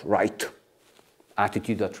stuff right.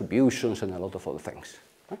 Attitude attributions and a lot of other things.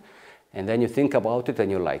 And then you think about it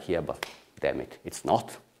and you're like, yeah, but damn it, it's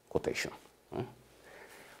not quotation.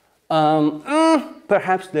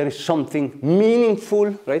 Perhaps there is something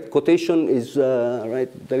meaningful, right? Quotation is, right,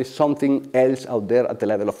 there is something else out there at the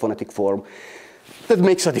level of phonetic form that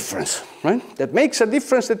makes a difference, right? That makes a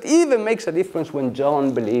difference, that even makes a difference when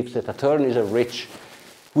John believes that attorneys are rich.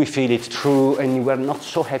 We feel it's true, and we're not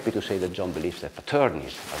so happy to say that John believes that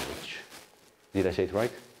attorneys are rich. Did I say it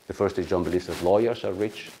right? The first is John believes that lawyers are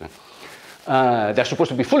rich. They're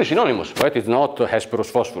supposed to be fully synonymous, right? It's not Hesperus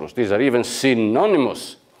phosphorus. These are even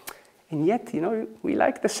synonymous. And yet, you know, we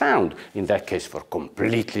like the sound. In that case, for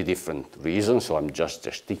completely different reasons. So I'm just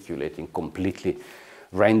gesticulating completely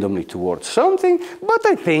randomly towards something. But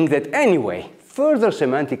I think that anyway, further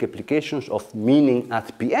semantic applications of meaning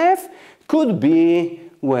at PF could be,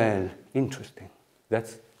 well, interesting.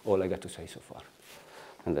 That's all I got to say so far.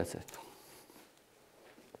 And that's it.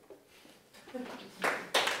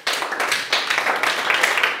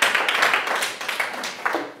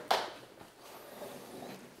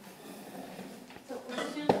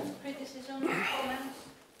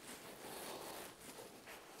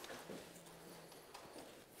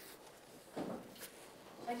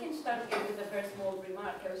 I can start here with a very small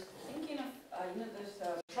remark. I was thinking of, you know, there's a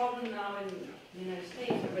problem now in the United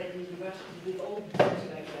States, I read in universities with old books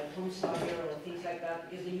like Tom Sawyer or things like that,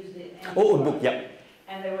 because they use the N old book, yeah.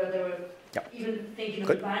 And they were yeah. even thinking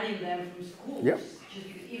Good. of banning them from schools, yeah. just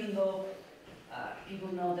because even though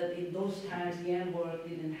people know that in those times the N word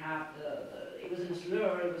didn't have it wasn't a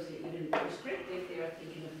slur, it was even prescriptive, they are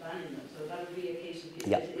thinking of banning them. So that would be a case of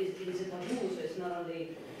yeah. it is a taboo, so it's not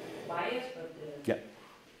only bias, but yeah.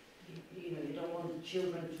 You know, you don't want the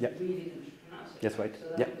children to yeah. read it and to pronounce it. That's right. So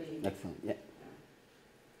that yeah. would be, that's fine. Yeah.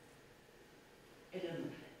 I don't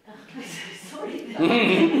know. Just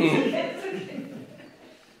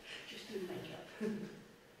doing my job.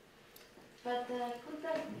 But could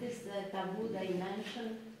this taboo dimension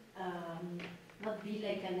not be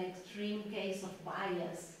like an extreme case of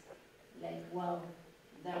bias? Like, well,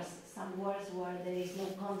 there's some words where there is no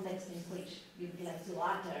context in which you'd like to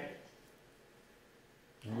utter it.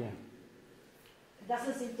 Yeah. It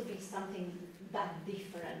doesn't seem to be something that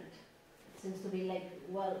different. It seems to be like,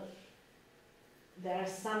 well, there are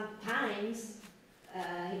some times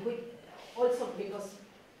in which, also because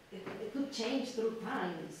it could change through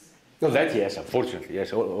times. No, that yes, unfortunately,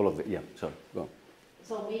 yes, all of it, yeah, sorry, go on.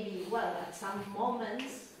 So maybe, well, at some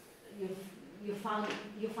moments you find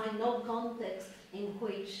no context in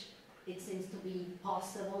which it seems to be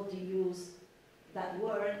possible to use that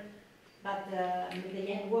word, but the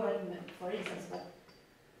N word, for instance, but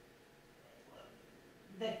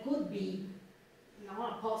there could be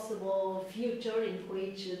a possible future in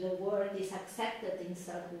which the word is accepted in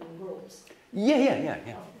certain groups. Yeah.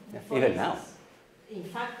 For Even instance, now. In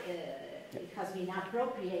fact, it has been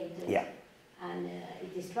appropriated, Yeah. and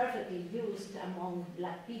it is perfectly used among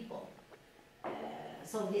black people.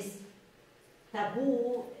 So this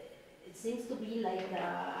taboo, it seems to be like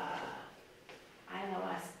a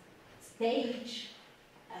stage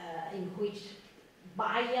in which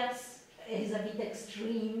bias is a bit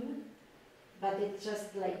extreme, but it's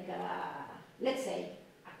just like, let's say,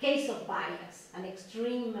 a case of bias, an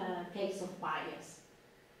extreme case of bias.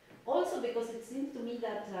 Also because it seems to me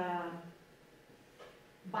that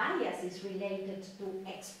bias is related to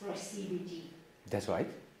expressivity. That's right.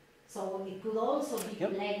 So it could also be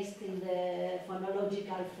placed in the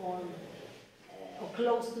phonological form, or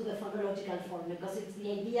close to the phonological form, because it's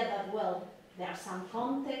the idea that, well, there's some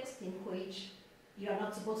context in which you're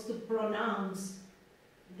not supposed to pronounce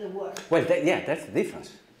the word. Well, that's the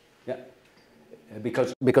difference. Yeah,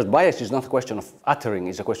 because bias is not a question of uttering;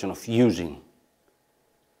 it's a question of using.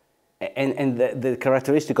 And the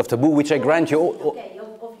characteristic of taboo, which I grant you. Okay,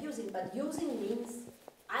 of using, but using means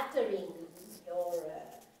uttering your.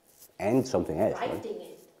 And something else. Writing right?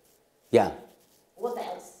 it. Yeah. What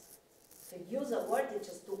else? To use a word is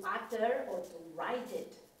just to utter or to write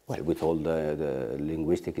it. Well, with all the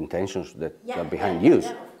linguistic intentions that are behind use,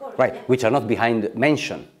 of course, right? Which are not behind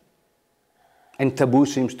mention. And taboo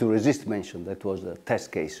seems to resist mention. That was the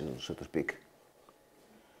test case, so to speak.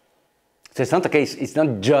 So it's not a case. It's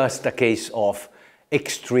not just a case of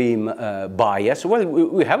extreme bias. Well,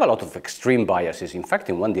 we have a lot of extreme biases. In fact,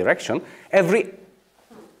 in one direction, every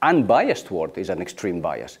unbiased word is an extreme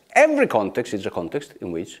bias. Every context is a context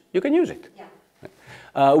in which you can use it.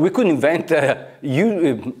 Yeah. We could invent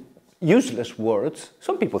useless words.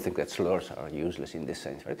 Some people think that slurs are useless in this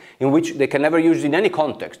sense, right? In which they can never use in any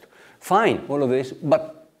context. Fine, all of this,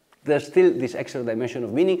 but there's still this extra dimension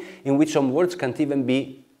of meaning in which some words can't even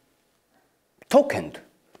be tokened.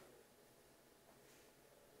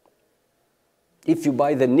 If you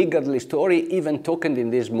buy the niggardly story, even tokened in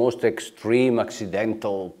these most extreme,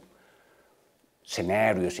 accidental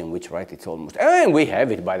scenarios in which, right, it's almost, and we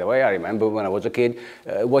have it, by the way. I remember when I was a kid,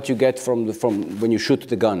 what you get from when you shoot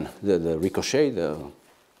the gun, the ricochet, the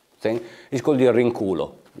thing, is called the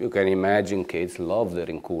rinculo. You can imagine kids love the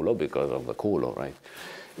rinculo because of the culo, right?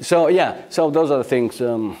 So yeah, so those are the things.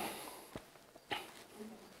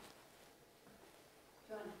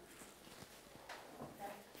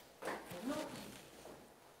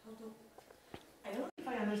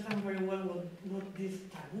 Understand very well what this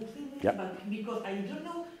taboo thing is, but because I don't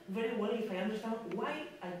know very well if I understand why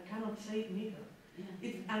I cannot say nigger.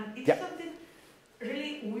 It's something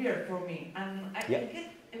really weird for me, and I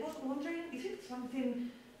was wondering, is it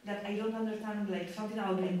something that I don't understand, like something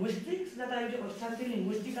about linguistics or something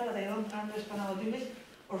linguistical that I don't understand about English,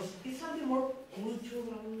 or is something more cultural?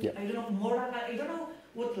 I don't know, moral. I don't know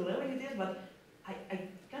what level it is, but I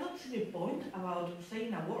cannot see the point about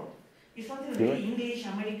saying a word. It's something really English,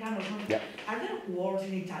 American, or something. Are there words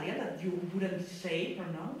in Italian that you wouldn't say,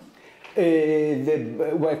 pronounce?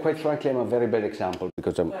 Well, quite frankly, I'm a very bad example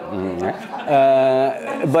because I'm.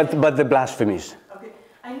 But the blasphemies. Okay,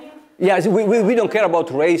 I mean. Yeah, we don't care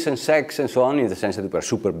about race and sex and so on in the sense that we're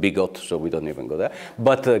super bigot, so we don't even go there.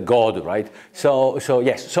 But God, right? So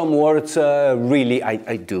yes, some words really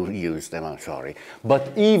I do use them. I'm sorry,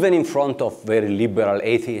 but even in front of very liberal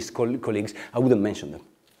atheist colleagues, I wouldn't mention them.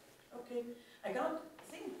 I cannot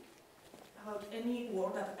think about any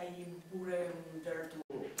word that I wouldn't dare to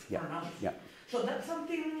pronounce. So that's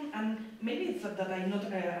something, and maybe it's that I'm not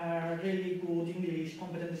a really good English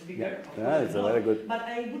competent speaker. It's a very good. But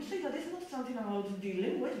I would say that it's not something about the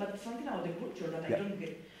language, but something about the culture that I don't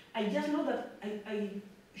get. I just know that I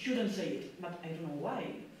shouldn't say it, but I don't know why.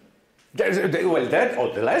 Well,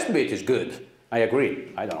 the last bit is good. I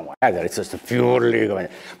agree. I don't know why either. It's just a purely,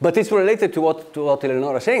 but it's related to what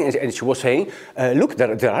Eleonora was saying, and she was saying, look,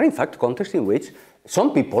 there are in fact contexts in which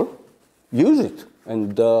some people use it,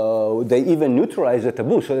 and they even neutralize the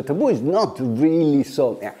taboo. So the taboo is not really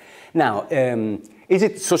so. Yeah. Now, is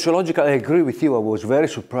it sociological? I agree with you. I was very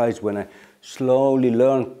surprised when I slowly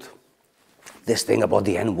learned this thing about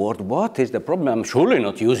the N-word. What is the problem? I'm surely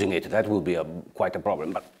not using it. That will be quite a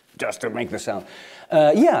problem, but just to make the sound.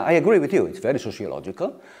 Yeah, I agree with you. It's very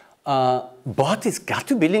sociological, but it's got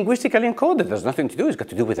to be linguistically encoded. There's nothing to do. It's got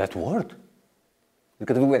to do with that word. It's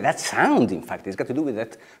got to do with that sound, in fact. It's got to do with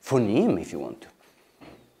that phoneme, if you want to.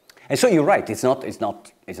 And so you're right. It's not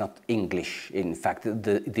English. In fact,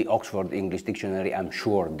 the Oxford English Dictionary, I'm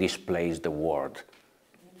sure, displays the word.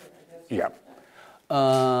 Yeah.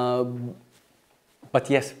 But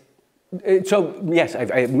yes. So yes,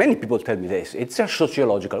 many people tell me this. It's a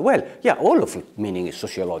sociological. Well, yeah, all of meaning is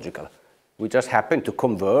sociological. We just happen to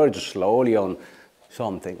converge slowly on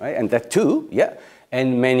something, right? And that too, yeah.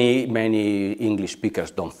 And many English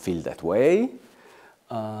speakers don't feel that way,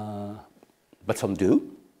 but some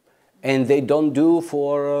do, and they don't do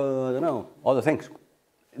for I don't know, other things.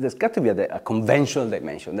 There's got to be a conventional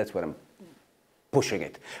dimension. That's where I'm pushing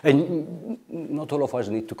it. And not all of us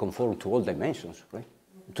need to conform to all dimensions, right?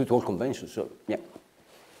 To all conventions, so yeah.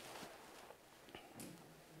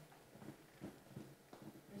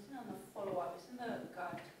 Isn't on a follow-up, isn't the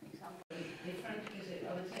God example different? Because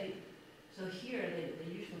I would say, so here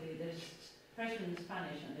they usually, there's expression in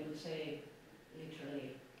Spanish and they would say,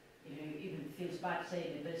 literally, you know, even feels bad saying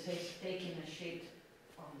it, but it says taking a shit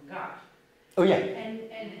on God. Oh yeah. And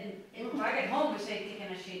back at home we say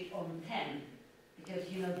taking a shit on 10, because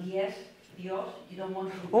you know, Dios, you don't want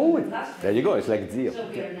to be plastic. There you go, it's like Dio. So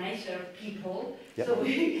we are nicer people. Yep. So we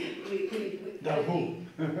Taboo.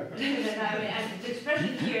 I mean, and the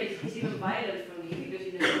expression here is even violent for me, because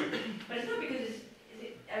you know, but it's not because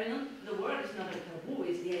I mean, the word is not a taboo,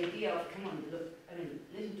 it's the idea of, come on, look, I mean,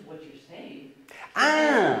 listen to what you're saying.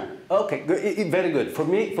 Ah, okay, good. Very good. For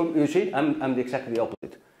me, you see, I'm exactly the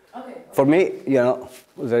opposite. Okay. For me, you know,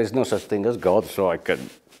 there is no such thing as God, so I can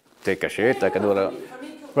take a shit, I can do whatever.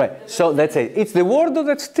 Right, so that's it. It's the word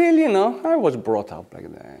that still, you know, I was brought up like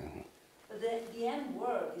that. But the N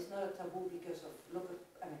word is not a taboo because of, look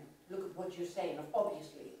at what you're saying,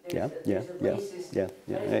 obviously. There's a racist,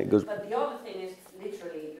 it goes. But the other thing is,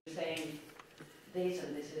 literally, you're saying this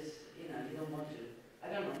and this is, you know, you don't want to,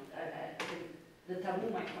 I don't know, I think the taboo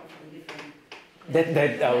might come from different...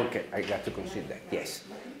 Okay, I got to consider that, yes.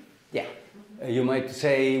 Yeah. You might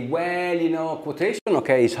say, well, you know, quotation,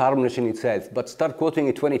 okay, is harmless in itself, but start quoting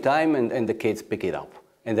it 20 times and the kids pick it up.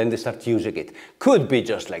 And then they start using it. Could be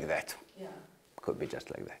just like that. Yeah. Could be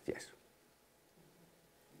just like that, yes.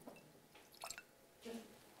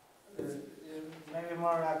 Maybe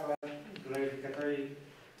more clarificatory.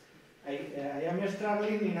 I am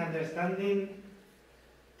struggling in understanding,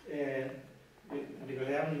 because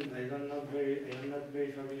I am not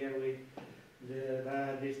very familiar with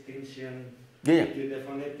that distinction between the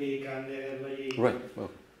phonetic and the logic. Right.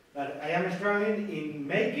 Well. But I am struggling in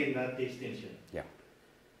making that distinction. Yeah.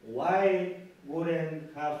 Why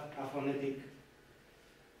wouldn't have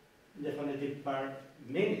the phonetic part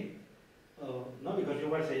meaning? No, because you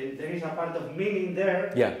were saying there is a part of meaning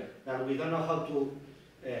there that we don't know how to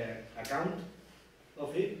account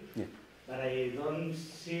of it. Yeah. But I don't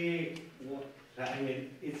see what, I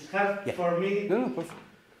mean, it's hard for me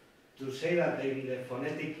to say that in the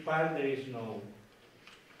phonetic part there is no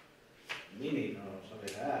meaning or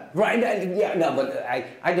something like that. Right, but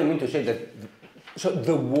I don't mean to say that. So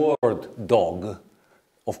the word dog,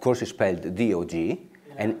 of course, is spelled D-O-G,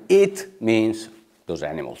 and it means those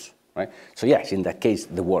animals, right? So yes, in that case,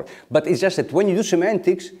 the word. But it's just that when you do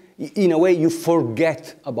semantics, in a way, you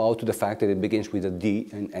forget about the fact that it begins with a D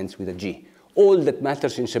and ends with a G. All that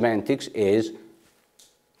matters in semantics is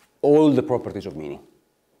all the properties of meaning.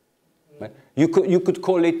 Right? You could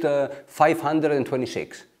call it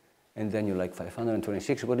 526, and then you're like,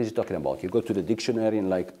 526, what is he talking about? You go to the dictionary and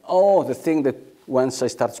like, oh, the thing that once I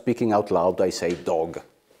start speaking out loud, I say dog.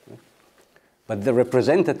 But the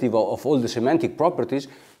representative of all the semantic properties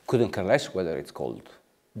couldn't care less whether it's called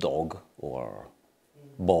dog or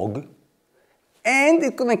bog. And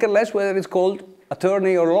it couldn't care less whether it's called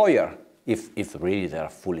attorney or lawyer, if really they are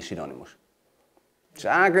fully synonymous. It's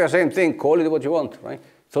exactly the same thing, call it what you want, right?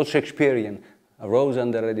 It's all Shakespearean. A rose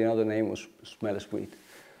under another name was smell sweet.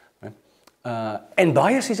 Right? And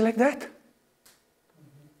bias is like that.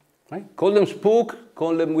 Right? Call them spook,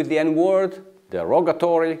 call them with the N-word,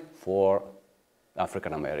 derogatory for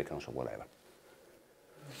African Americans or whatever.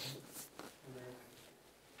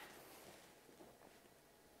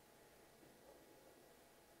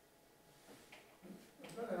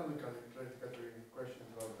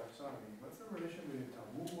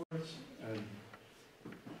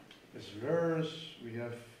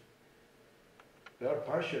 they are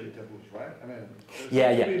partially taboos, right? I mean,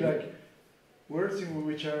 yeah, yeah. Like words in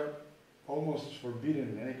which are almost forbidden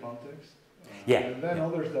in any context. Yeah. And then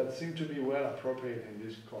others that seem to be well appropriate in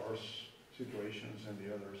these coarse situations and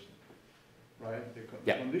the others, right?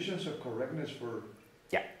 The conditions of correctness for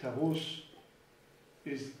taboos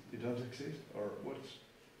it doesn't exist, or what's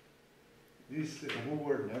this taboo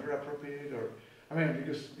word never appropriate, or I mean,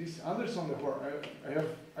 because these others on the board, I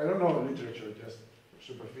don't know the literature, just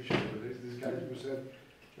superficially, but this guy who said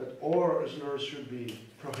that all slurs should be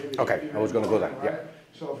prohibited. Okay, I was going to go there. Right? Yeah.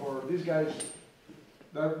 So for these guys,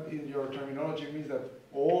 that in your terminology means that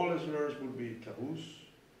all slurs would be taboos.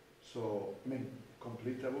 So I mean,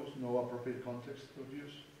 complete taboos, no appropriate context of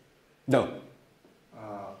use. No.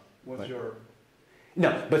 What's your?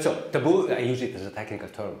 No, but so taboo, I use it as a technical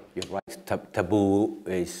term. You're right. Taboo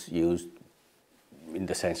is used in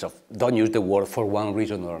the sense of don't use the word for one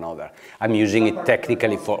reason or another. I'm using it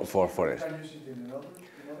technically for it. Can you use it in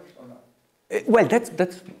others or not? Well,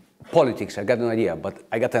 that's politics. I got an idea, but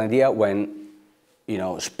I got an idea when, you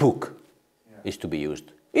know, spook is to be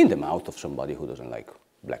used in the mouth of somebody who doesn't like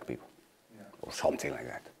black people or something like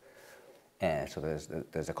that. So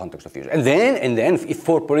there's a context of use. And then if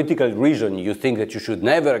for political reason you think that you should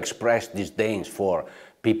never express disdain for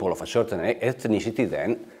people of a certain ethnicity,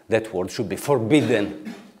 then that word should be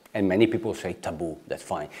forbidden. And many people say taboo, that's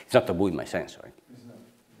fine. It's not taboo in my sense, right? It's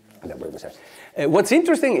not taboo in my sense. What's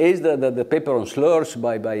interesting is the paper on slurs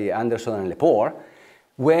by Anderson and Lepore,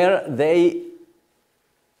 where they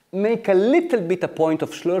make a little bit a point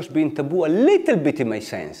of slurs being taboo, a little bit in my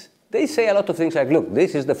sense. They say a lot of things like, look,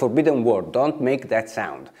 this is the forbidden word, don't make that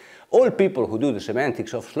sound. All people who do the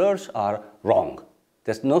semantics of slurs are wrong.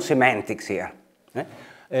 There's no semantics here.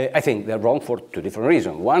 I think they're wrong for two different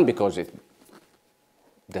reasons. One, because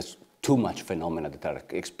there's too much phenomena that are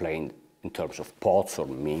explained in terms of pots or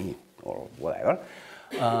me or whatever.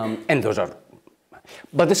 And those are.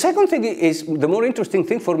 But the second thing is, the more interesting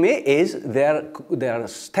thing for me is their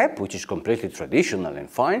step, which is completely traditional and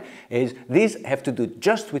fine, is these have to do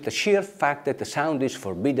just with the sheer fact that the sound is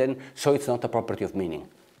forbidden, so it's not a property of meaning.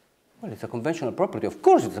 Well, it's a conventional property. Of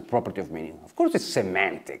course it's a property of meaning. Of course it's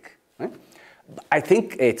semantic. Right? I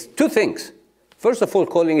think it's two things. First of all,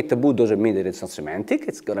 calling it taboo doesn't mean that it's not semantic.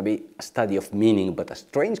 It's going to be a study of meaning, but a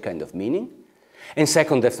strange kind of meaning. And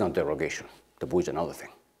second, that's not derogation. Taboo is another thing.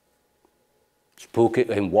 Spook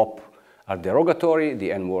and wop are derogatory.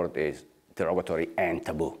 The N-word is derogatory and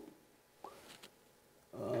taboo.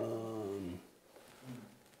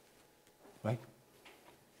 Right?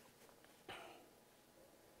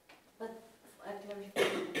 But I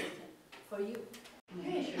clarify for you.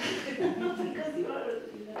 Yeah, sure. Because you are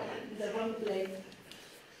in the wrong place.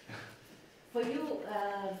 For you,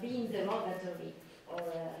 being derogatory or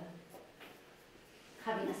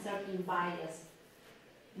having a certain bias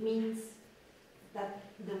means that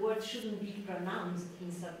the word shouldn't be pronounced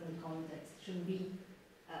in certain contexts, shouldn't be,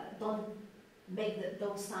 don't make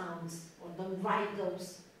those sounds or don't write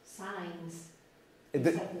those signs in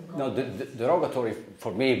certain contexts. No, derogatory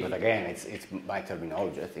for me, but again, it's my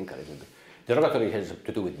terminology, I think a little bit. Derogatory has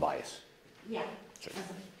to do with bias. Yeah. So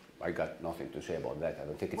I got nothing to say about that. I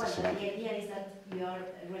don't think it's a Well, semantic. the idea is that you are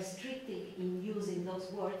restricted in using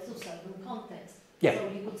those words to certain contexts. Yeah. So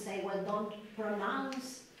you could say, well, don't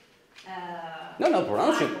pronounce. No,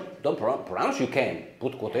 pronounce you. Don't pronounce you can.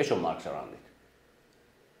 Put quotation marks around it.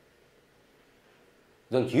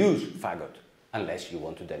 Don't use faggot unless you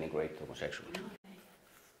want to denigrate homosexuals.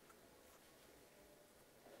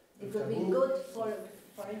 It would be good, for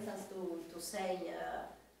instance, to say,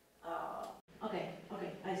 okay,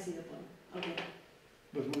 I see the point. Okay.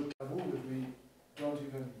 But with taboo, that we don't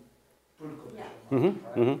even put quotation Mm-hmm,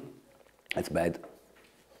 right? mm-hmm. That's bad.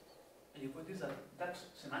 And you put this, that's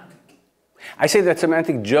semantic. I say that's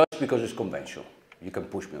semantic just because it's conventional. You can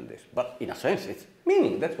push me on this. But in a sense, it's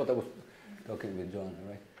meaning. That's what I was talking with John,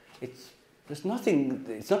 right? There's nothing,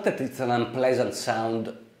 it's not that it's an unpleasant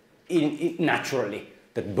sound naturally,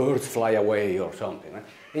 that birds fly away or something. Right?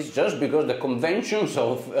 It's just because the conventions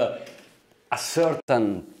of a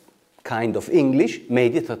certain kind of English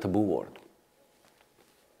made it a taboo word.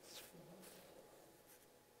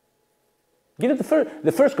 Give it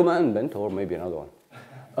the first commandment, or maybe another one.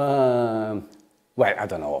 Well, I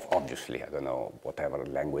don't know, obviously, I don't know whatever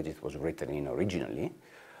language it was written in originally.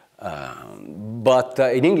 But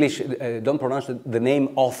in English, don't pronounce the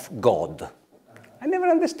name of God. I never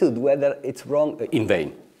understood whether it's wrong, in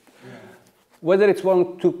vain, whether it's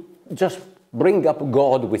wrong to just bring up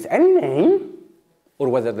God with any name, or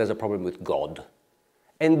whether there's a problem with God.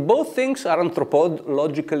 And both things are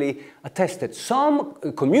anthropologically attested. Some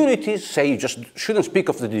communities say you just shouldn't speak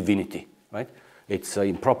of the divinity, right? It's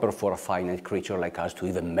improper for a finite creature like us to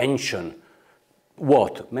even mention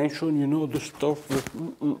what? Mention, you know, the stuff that...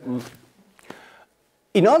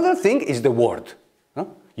 Another thing is the word. Huh?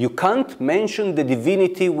 You can't mention the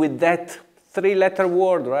divinity with that three-letter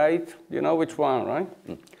word, right? You know which one, right?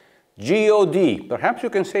 G-O-D. Perhaps you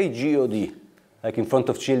can say G-O-D, like in front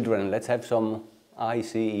of children. Let's have some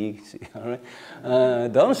I-C-E. All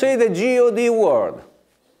right? Don't say the G-O-D word.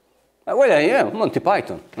 Well, yeah, Monty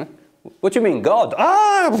Python. Huh? What do you mean, God?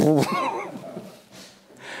 Ah!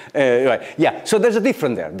 Right. Yeah, so there's a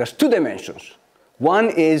difference there. There's two dimensions. One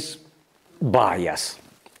is bias.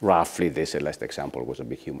 Roughly, this last example was a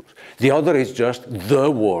bit humorous. The other is just the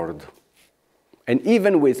word. And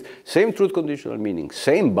even with same truth conditional meaning,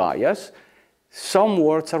 same bias, some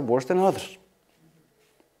words are worse than others.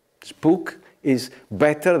 Spook is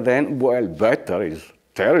better than, well, better is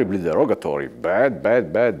terribly derogatory. Bad,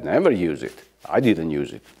 bad, bad, never use it. I didn't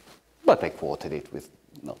use it, but I quoted it with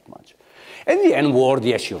not much. And the N word,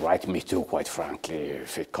 yes, you're right, me too, quite frankly,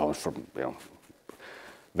 if it comes from, you know,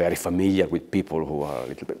 very familiar with people who are a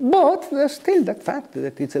little bit, but there's still that fact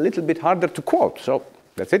that it's a little bit harder to quote, so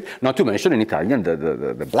that's it. Not to mention in Italian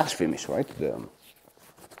the blasphemies, right?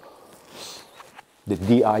 The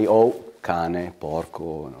D-I-O, cane,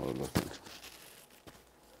 porco, and all those things.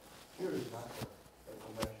 Here is not a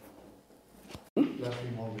convention.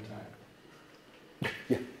 Blaspheme all the time.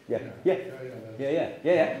 Yeah. We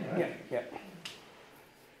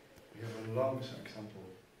have a long example.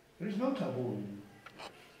 There is no taboo in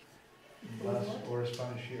Basque or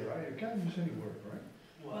Spanish here, right? You can't use any word, right?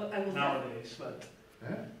 Well, nowadays, but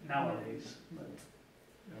nowadays, but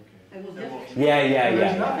okay. Yeah.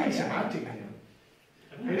 There's nothing semantic here.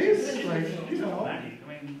 It is like, you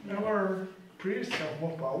know, our priests have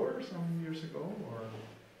more power some years ago, or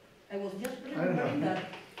I was just remembering that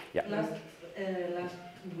last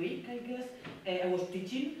week, I guess, I was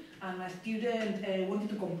teaching, and a student wanted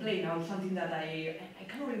to complain about something that I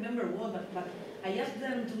cannot remember what, but I asked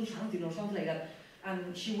them to do something or something like that,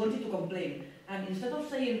 and she wanted to complain. And instead of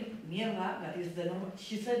saying mierda, that is the normal,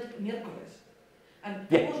 she said miércoles. And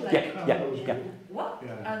I was like, what?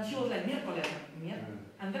 Yeah. And she was like, miércoles, mierda.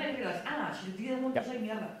 And then I realized, she didn't want to say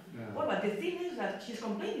mierda. Well, but the thing is that she's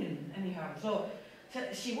complaining anyhow. So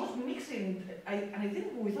she was mixing, and I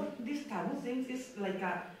think without these taboo things, it's like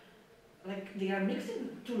they are mixing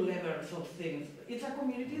two levels of things. It's a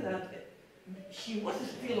community that she was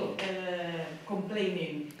still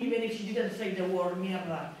complaining, even if she didn't say the word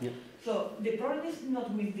mierda. Yeah. So the problem is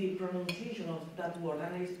not with the pronunciation of that word,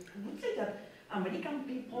 and I would say that American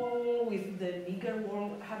people with the nigger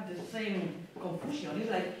word have the same confusion. It's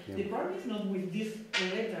like the problem is not with these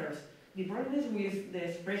letters. The problem is with the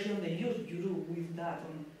expression they use, you do with that.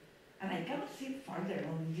 And I cannot see further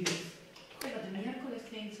on this. Yeah, but the miércoles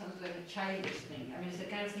thing sounds like a childish thing. I mean, it's the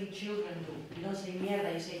kind of thing children do. You don't say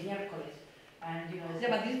mierda, you say miércoles. And, you know,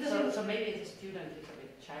 but this so maybe the student is a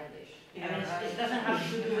bit childish. I mean, it doesn't have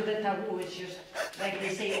to do with the taboo, it's just like they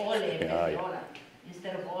say ole, hola.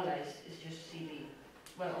 Instead of hola, it's just silly.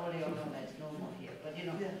 Well, ole or hola is normal here, but you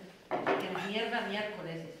know, mierda,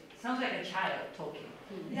 miércoles, sounds like a child talking.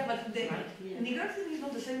 Yeah, but the nigger thing is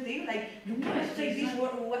not the same thing. Like, you can't say this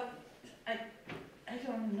word, what? I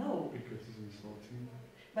don't know. Because it's insulting.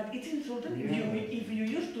 But it's insulting if you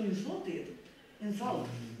used to insult.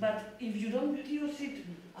 But if you don't use it,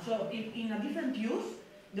 so if in a different use,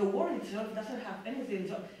 the word itself doesn't have anything.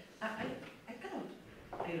 So I cannot.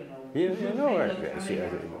 I don't know. You know where?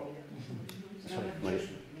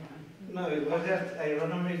 No, it was just, I don't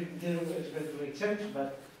know if it's going to make sense,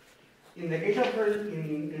 but in the case of,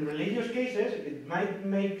 in religious cases, it might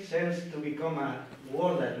make sense to become a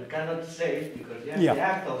word that you cannot say, because just the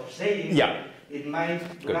act of saying it might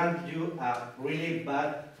grant you a really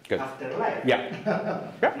bad afterlife.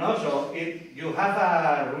 No, so you have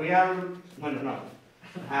a real, well, no,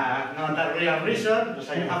 not a real reason,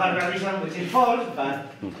 so you have a real reason which is false,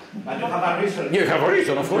 but you have a reason. You have a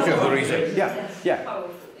reason, of course you have a reason. Yeah.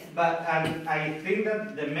 But I think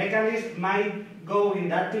that the mechanism might go in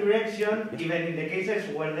that direction, even in the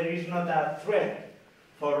cases where there is not a threat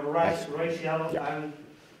for racial and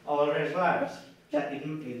other slurs.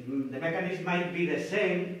 The mechanism might be the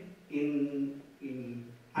same in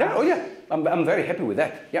I'm very happy with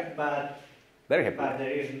that. Yeah. But very happy. But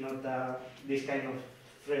there is not this kind of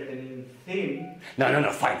threatening thing.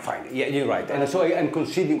 No, fine. Yeah, you're right. And so I'm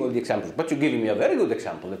conceding all the examples, but you're giving me a very good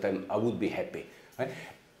example that I would be happy. Right?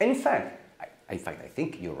 And in fact, I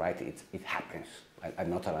think you're right. It happens. I'm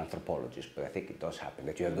not an anthropologist, but I think it does happen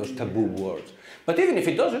that you have those taboo words. But even if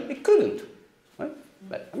it doesn't, it couldn't. Right?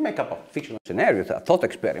 But I make up a fictional scenario, a thought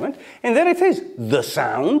experiment, and there it is. The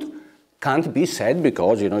sound can't be said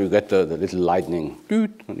because, you know, you get the little lightning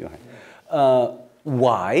doot on your hand.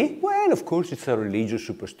 Why? Well, of course, it's a religious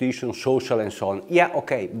superstition, social and so on. Yeah,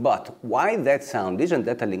 okay, but why that sound? Isn't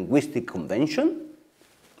that a linguistic convention?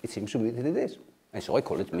 It seems to be that it is. And so I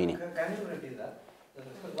call it meaning. Can you repeat that?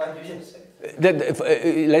 What did you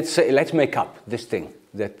say? Let's make up this thing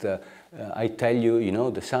that I tell you, you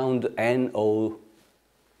know, the sound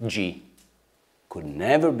N-O-G could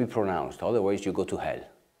never be pronounced, otherwise you go to hell.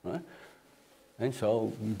 Right? And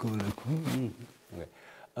so you go like,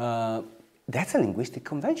 okay. That's a linguistic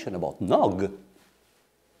convention about nog,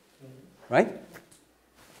 right?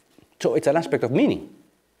 So it's an aspect of meaning.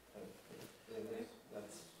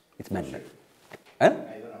 It's man-made. Huh?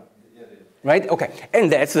 Right? Okay.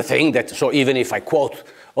 And that's the thing that, so even if I quote,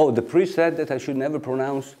 oh, the priest said that I should never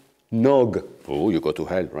pronounce nog. Oh, you go to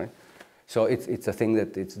hell, right? So it's a thing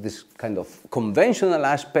that it's this kind of conventional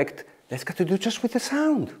aspect that's got to do just with the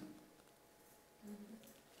sound.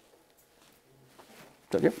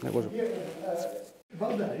 So, yeah, that was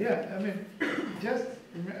about that, yeah. I mean, just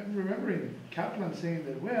remembering Kaplan saying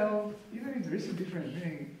that, well, even if there is a different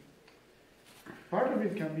meaning, part of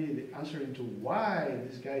it can be the answer into why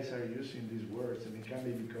these guys are using these words, and it can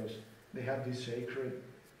be because they have this sacred,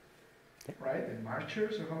 right? And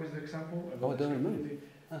marchers, or how is the example? Oh, I don't remember.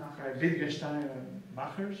 Wittgenstein and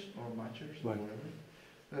Machers, or Machers, or whatever,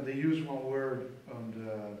 that they use one word on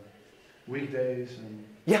the weekdays and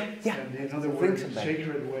and another word in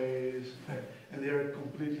sacred ways, and they are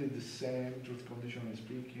completely the same, truth-conditional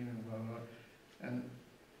speaking, and blah, blah. And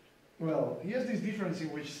well, he has this difference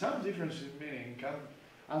in which some difference in meaning can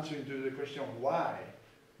answer into the question why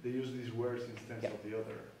they use these words instead of the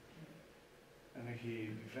other. And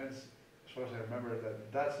he defends, as far as I remember,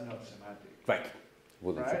 that that's not semantic. Right.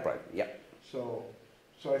 Wouldn't surprise me. Yeah. So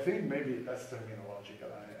I think maybe that's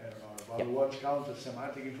terminological. I don't know about what counts as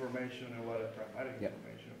semantic information and what as pragmatic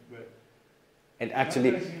information. But and actually,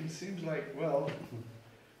 it seems like, well,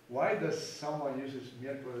 why does someone uses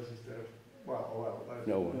miércoles instead of that's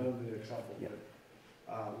another example.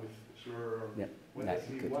 But, with slur, when I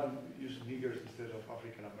see one use niggers instead of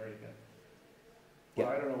African American. Well,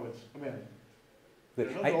 I don't know what's. I mean,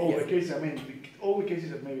 not all the cases. I mean, all the cases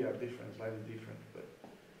that maybe are different, slightly different, but.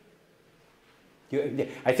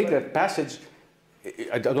 I think that passage,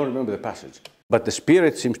 I don't remember the passage, but the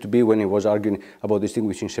spirit seems to be when he was arguing about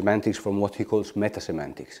distinguishing semantics from what he calls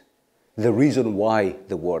meta-semantics. The reason why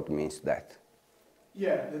the word means that.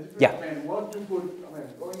 Yeah, the difference, I mean, what you put, I mean,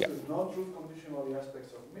 going to non-truth-conditional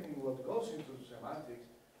aspects of meaning, what goes into semantics,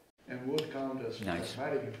 and what counts as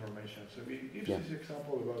pragmatic information. So he gives this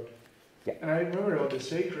example about, and I remember about the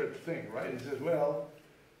sacred thing, right? He says, well,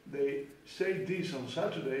 they say this on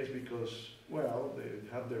Saturdays because, well, they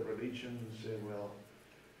have their religion, say, well,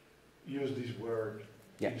 use this word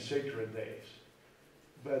in sacred days.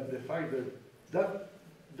 But the fact that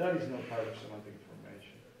that is not part of semantic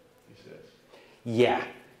information, he says. Yeah.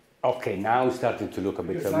 Okay, now it's starting to look a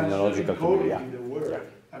bit terminological to me. The word.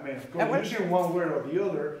 I mean, of course, using one word or the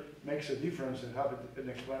other makes a difference and have an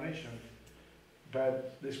explanation.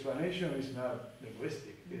 But the explanation is not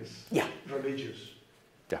linguistic, it's religious.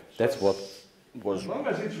 Yeah, that's what was. As long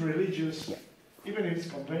as it's religious, even if it's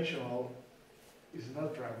conventional, it's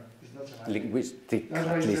not semantic. Linguistic,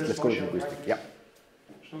 at least, let's call it linguistic. Yeah.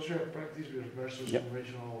 Social practice versus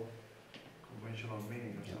conventional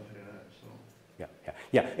meaning or something like that. So.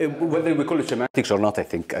 Whether we call it semantics or not, I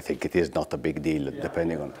think it is not a big deal,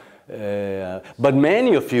 depending on. But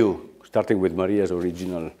many of you, starting with Maria's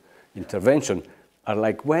original intervention, are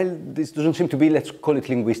like, well, this doesn't seem to be, let's call it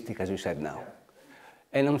linguistic, as you said now.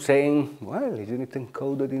 And I'm saying, well, isn't it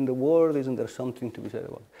encoded in the word? Isn't there something to be said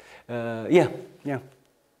about it? Yeah,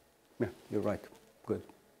 you're right. Good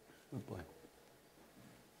point.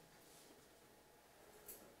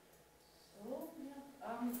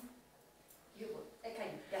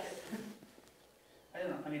 I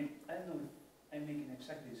don't know. I mean, I don't know if I'm making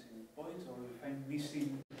exactly the same points or if I'm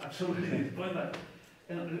missing absolutely the point. But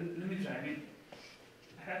let me try. I mean,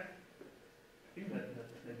 I think that the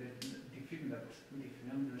feeling that the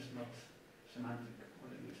phenomenon is not semantic or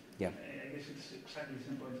linguistic. I guess it's exactly the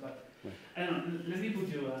same points. But I don't know. Let me put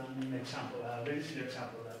you an example, a very silly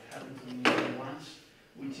example that happened to me once,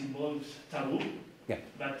 which involves taboo.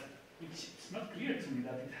 But it's not clear to me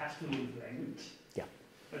that it has to do with language.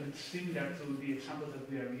 But it's similar to the examples that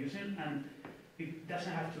we are using, and it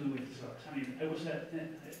doesn't have to do with slurs. I mean, I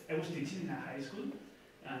was teaching in a high school,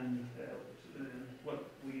 and what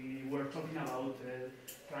we were talking about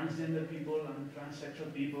transgender people and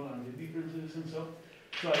transsexual people and the differences and so.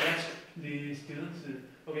 So I asked the students,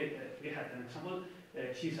 okay, we had an example.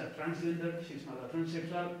 She's a transgender. She's not a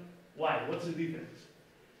transsexual. why? What's the difference?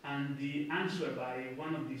 And the answer by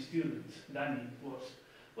one of the students, Danny, was,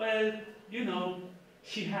 well, you know,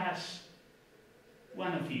 she has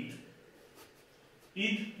one of it.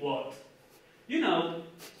 It what? You know,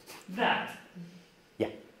 that. Yeah.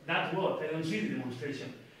 That what? I don't see the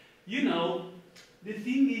demonstration. You know, the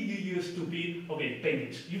thing you use to be, okay,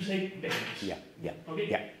 pennies. You say pennies. Yeah, yeah. Okay?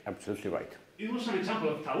 Yeah, absolutely right. It was an example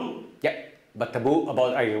of taboo. Yeah, but taboo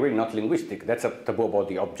about, I agree, not linguistic. That's a taboo about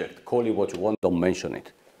the object. Call it what you want, don't mention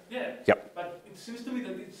it. Yeah. Yep. But it seems to me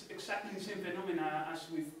that it's exactly the same phenomena as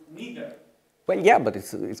with nigger. Well, yeah, but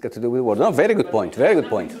it's got to do with words. No, very good point, very good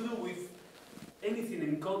point. It has nothing to do with anything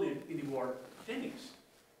encoded in the word penis.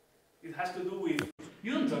 It has to do with,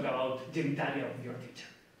 you don't talk about genitalia of your teacher.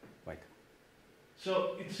 Right.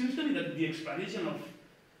 So it seems to me that the explanation of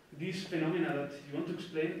this phenomena that you want to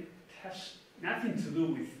explain has nothing to do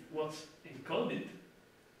with what's encoded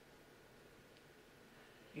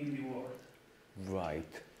in the word.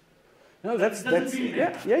 Right. No, that's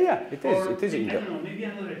yeah, it is. Or, it is. I don't know, maybe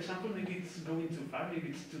another example, maybe it's going too far, maybe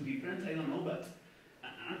it's too different, I don't know, but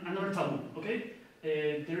another taboo, okay?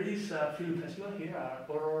 There is a film festival here, a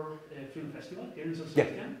horror film festival here in San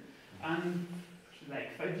Sebastian, and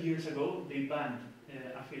like 5 years ago they banned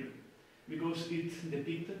a film because it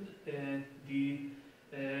depicted the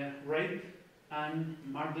rape and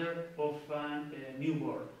murder of a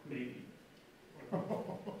newborn baby.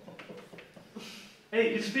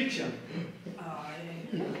 Hey, it's fiction.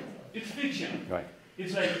 It's fiction. Right.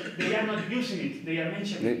 It's like they are not using it; they are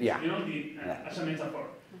mentioning it, yeah. you know, as a metaphor.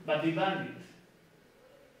 But they banned it.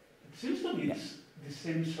 It seems to me it's the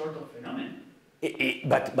same sort of phenomenon.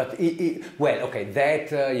 Well, okay,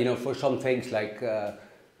 that you know, for some things like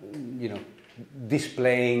you know,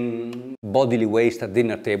 displaying bodily waste at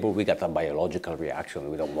dinner table, we got a biological reaction.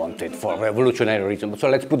 We don't want it for revolutionary reasons. So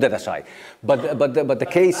let's put that aside. But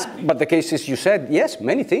the case is, you said yes.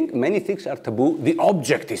 Many things are taboo. The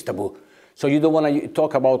object is taboo. So you don't want to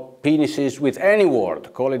talk about penises with any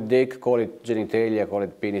word. Call it dick, call it genitalia, call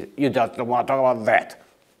it penis. You just don't want to talk about that.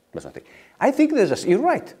 That's nothing. I think you're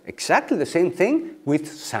right. Exactly the same thing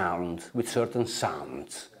with sounds, with certain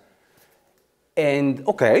sounds. And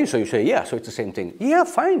okay, so you say, yeah, so it's the same thing. Yeah,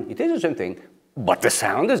 fine, it is the same thing. But the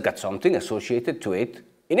sound has got something associated to it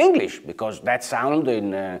in English, because that sound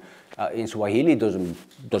in Swahili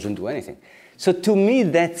doesn't do anything. So to me,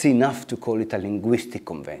 that's enough to call it a linguistic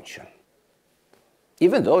convention.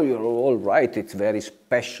 Even though you're all right, it's very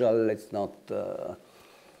special, it's not,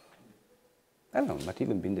 I don't know, it might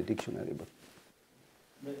even be in the dictionary, but.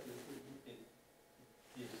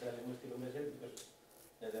 It's a linguistic convention because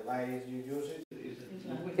the device you use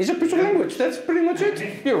it's a piece of language, that's pretty much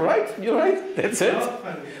it. You're right, that's it.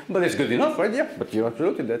 But it's good enough, right? Yeah, but you're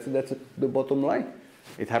absolutely, that's the bottom line.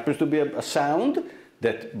 It happens to be a sound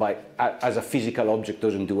that as a physical object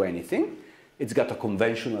doesn't do anything. It's got a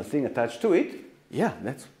conventional thing attached to it. Yeah,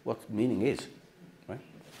 that's what meaning is, right?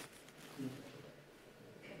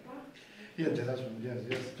 Yeah, the last one, yes.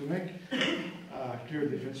 To make a clear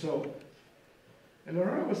difference. So,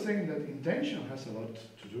 Eleonora was saying that intention has a lot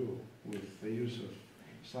to do with the use of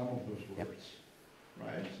some of those words,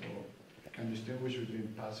 right? So, you can distinguish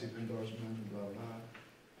between passive endorsement, blah, blah,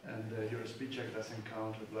 and your speech act doesn't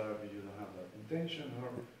count, blah, if you don't have that intention,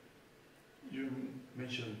 or you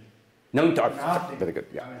mentioned nothing. Very good,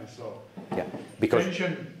 yeah. I mean, so, yeah, because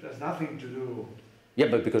intention has nothing to do. Yeah,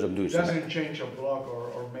 but because I'm doing it doesn't change a block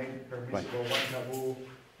or make permissible one taboo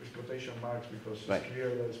with quotation marks because it's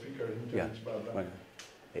clear that the speaker intends, blah, blah. Right.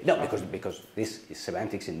 No, because this is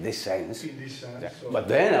semantics in this sense. In this sense. Yeah. So but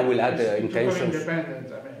then I will add the intentions. Independent,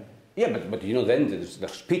 I mean. Yeah, but you know, then the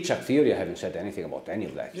speech act theory, I haven't said anything about any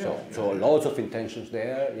of that. Yeah, so lots of intentions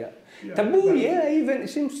there. Yeah. Taboo, even it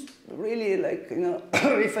seems really like, you know,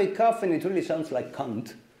 if I cough and it really sounds like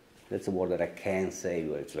cunt. That's a word that I can't say,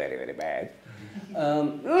 but it's very, very bad.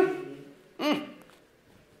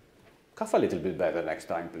 Cough a little bit better next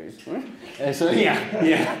time, please. So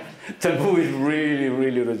yeah, taboo is really,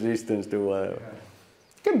 really resistant to whatever.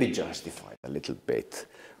 Can be justified a little bit,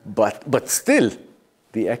 but still,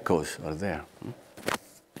 the echoes are there.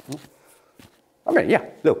 Okay, yeah.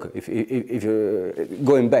 Look, if you're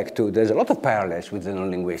going back to, there's a lot of parallels with the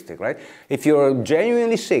non-linguistic, right? If you're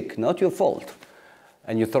genuinely sick, not your fault,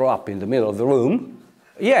 and you throw up in the middle of the room.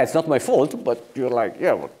 Yeah, it's not my fault, but you're like,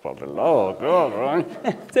 yeah, what probably, oh God, right?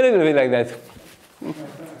 It's a little bit like that.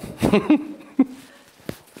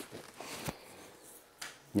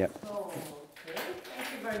 Yeah. Okay,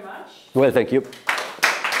 thank you very much. Well, thank you.